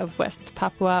Republic of West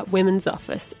Papua Women's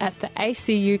Office at the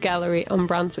ACU Gallery on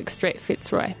Brunswick Street,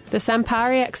 Fitzroy. The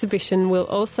Sampari exhibition will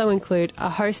also include a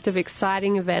host of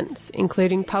exciting events,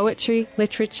 including poetry,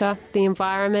 literature, the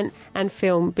environment and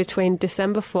film between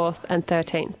December 4th and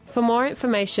 13th. For more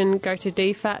information, go to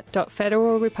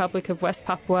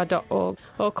dfat.federalrepublicofwestpapua.org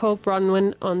or call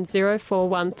Bronwyn on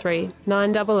 0413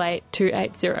 988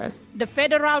 280. The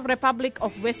Federal Republic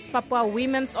of West Papua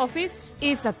Women's Office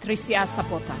is a 3CR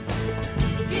supporter.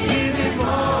 Give me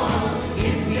more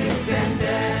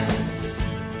independence.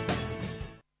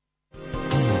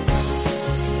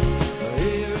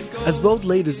 As world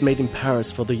leaders meet in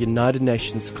Paris for the United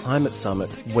Nations Climate Summit,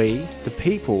 we, the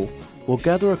people, will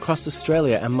gather across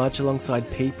Australia and march alongside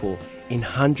people in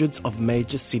hundreds of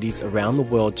major cities around the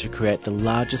world to create the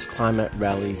largest climate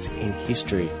rallies in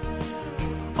history.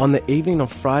 On the evening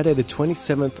of Friday the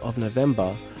 27th of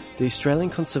November, the Australian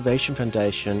Conservation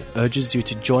Foundation urges you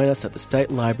to join us at the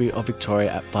State Library of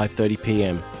Victoria at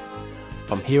 5:30pm.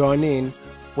 From here on in,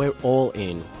 we're all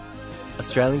in.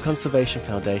 Australian Conservation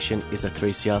Foundation is a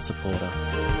 3CR supporter.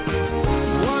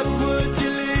 What would you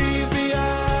leave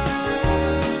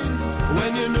behind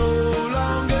when you're no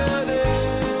longer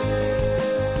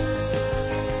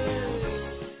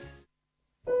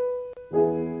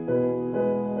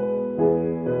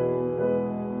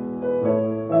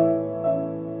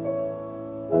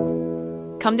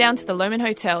Come down to the Loman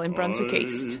Hotel in Brunswick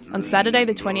East on Saturday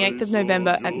the 28th of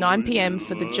November at 9pm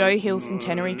for the Joe Hill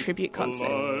Centenary Tribute Concert.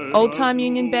 Old Time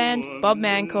Union Band, Bob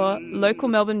Mancour, local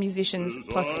Melbourne musicians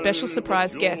plus special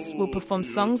surprise guests will perform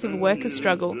songs of workers'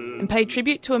 struggle and pay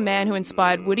tribute to a man who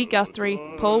inspired Woody Guthrie,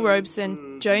 Paul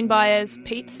Robeson, Joan Baez,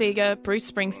 Pete Seeger, Bruce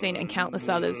Springsteen and countless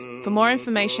others. For more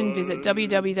information visit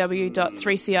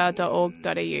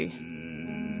www.3cr.org.au.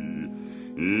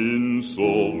 In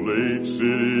Salt Lake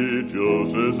City,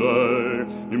 just as I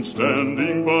am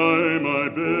standing by my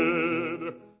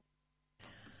bed.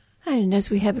 And as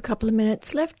we have a couple of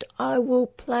minutes left, I will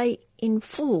play in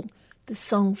full the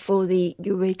song for the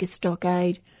Eureka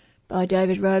Stockade by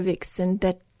David Rovics, and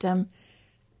that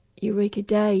Eureka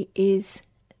Day is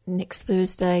next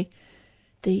Thursday,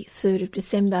 the 3rd of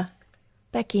December,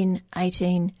 back in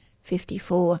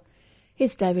 1854.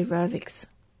 Here's David Rovics.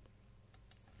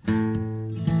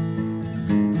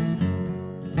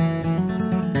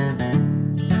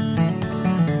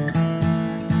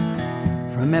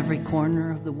 From every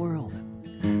corner of the world,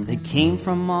 they came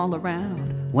from all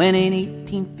around. When in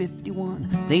 1851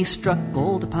 they struck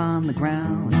gold upon the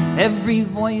ground. Every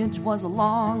voyage was a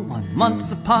long one,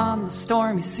 months upon the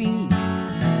stormy sea.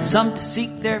 Some to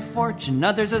seek their fortune,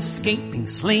 others escaping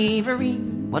slavery.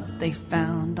 What they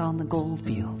found on the gold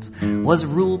fields was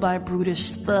rule by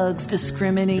brutish thugs,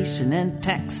 discrimination and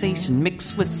taxation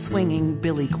mixed with swinging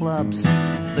billy clubs.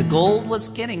 The gold was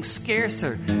getting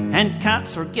scarcer and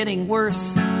cops were getting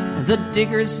worse. The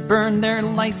diggers burned their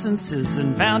licenses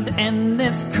and vowed to end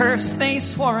this curse. They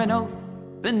swore an oath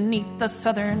beneath the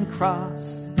Southern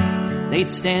Cross. They'd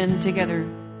stand together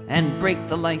and break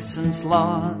the license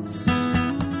laws.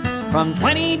 From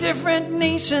 20 different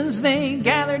nations they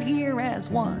gathered here as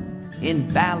one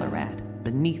in Ballarat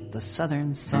beneath the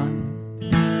southern sun.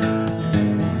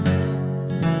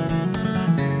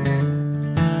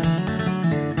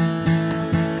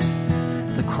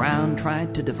 The Crown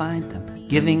tried to divide them,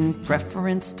 giving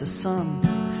preference to some.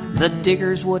 The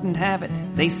diggers wouldn't have it.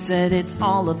 They said it's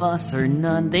all of us or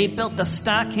none. They built a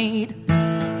stockade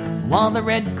while the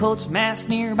redcoats massed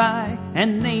nearby,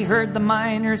 and they heard the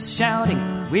miners shouting,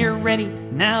 "We're ready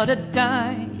now to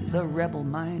die." The rebel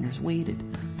miners waited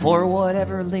for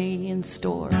whatever lay in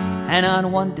store, and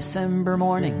on one December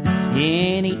morning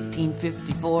in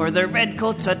 1854, the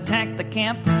redcoats attacked the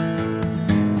camp.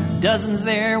 Dozens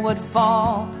there would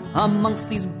fall amongst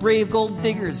these brave gold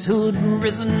diggers who'd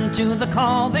risen to the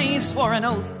call. They swore an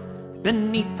oath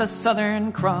beneath the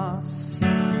Southern Cross.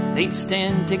 They'd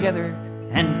stand together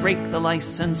and break the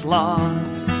license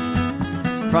laws.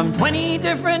 From 20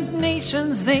 different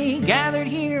nations they gathered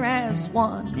here as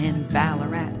one in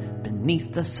Ballarat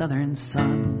beneath the southern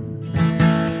sun.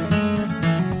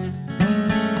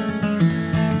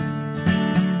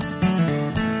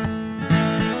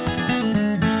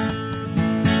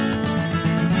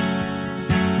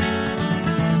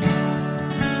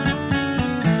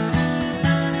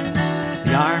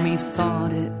 The army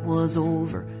thought it was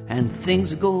over and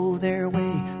things would go their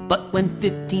way. But when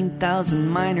 15,000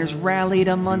 miners rallied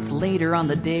a month later on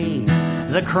the day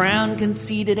The Crown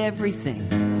conceded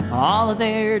everything, all of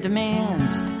their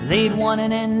demands. They'd won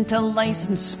an end to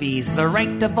license fees, the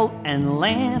right to vote and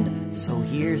land. So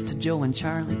here's to Joe and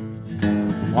Charlie,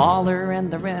 Waller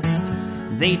and the rest.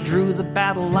 They drew the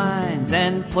battle lines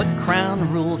and put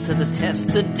Crown rule to the test.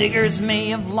 The Diggers may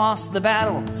have lost the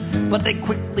battle, but they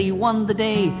quickly won the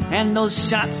day. And those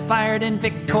shots fired in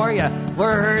Victoria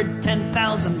were heard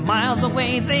 10,000 miles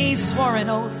away. They swore an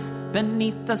oath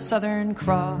beneath the Southern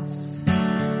Cross.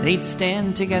 They'd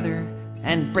stand together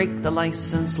and break the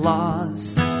license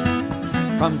laws.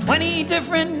 From 20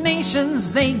 different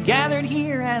nations they gathered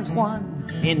here as one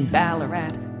in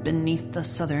Ballarat beneath the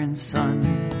southern sun.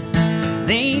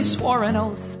 They swore an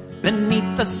oath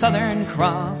beneath the Southern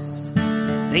Cross.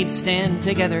 They'd stand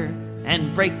together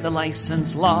and break the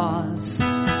license laws.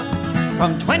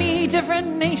 From 20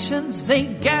 different nations they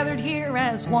gathered here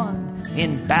as one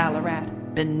in Ballarat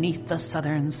beneath the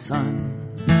southern sun.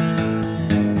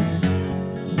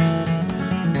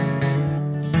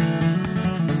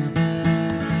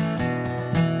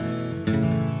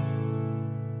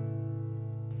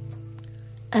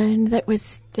 And that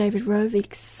was David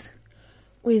Rovics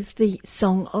with the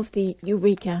song of the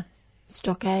Eureka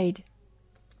Stockade.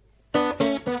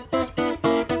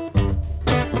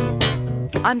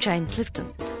 I'm Jane Clifton,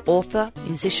 author,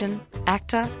 musician,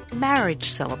 actor,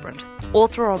 marriage celebrant,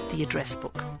 author of The Address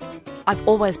Book. I've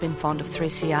always been fond of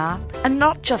 3CR, and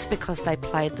not just because they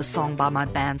played the song by my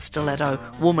band Stiletto,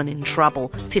 Woman in Trouble,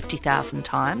 50,000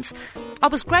 times. I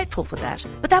was grateful for that,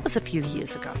 but that was a few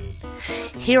years ago.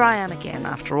 Here I am again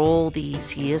after all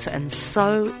these years, and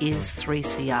so is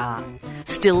 3CR,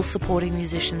 still supporting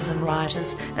musicians and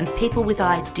writers and people with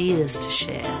ideas to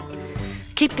share.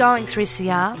 Keep going,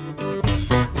 3CR.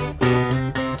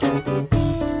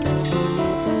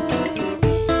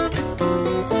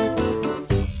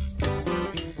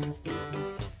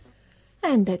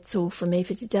 And that's all from me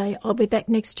for today. I'll be back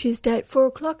next Tuesday at 4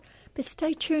 o'clock, but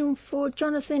stay tuned for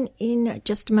Jonathan in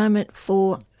just a moment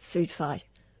for Food Fight.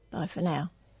 Bye for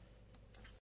now.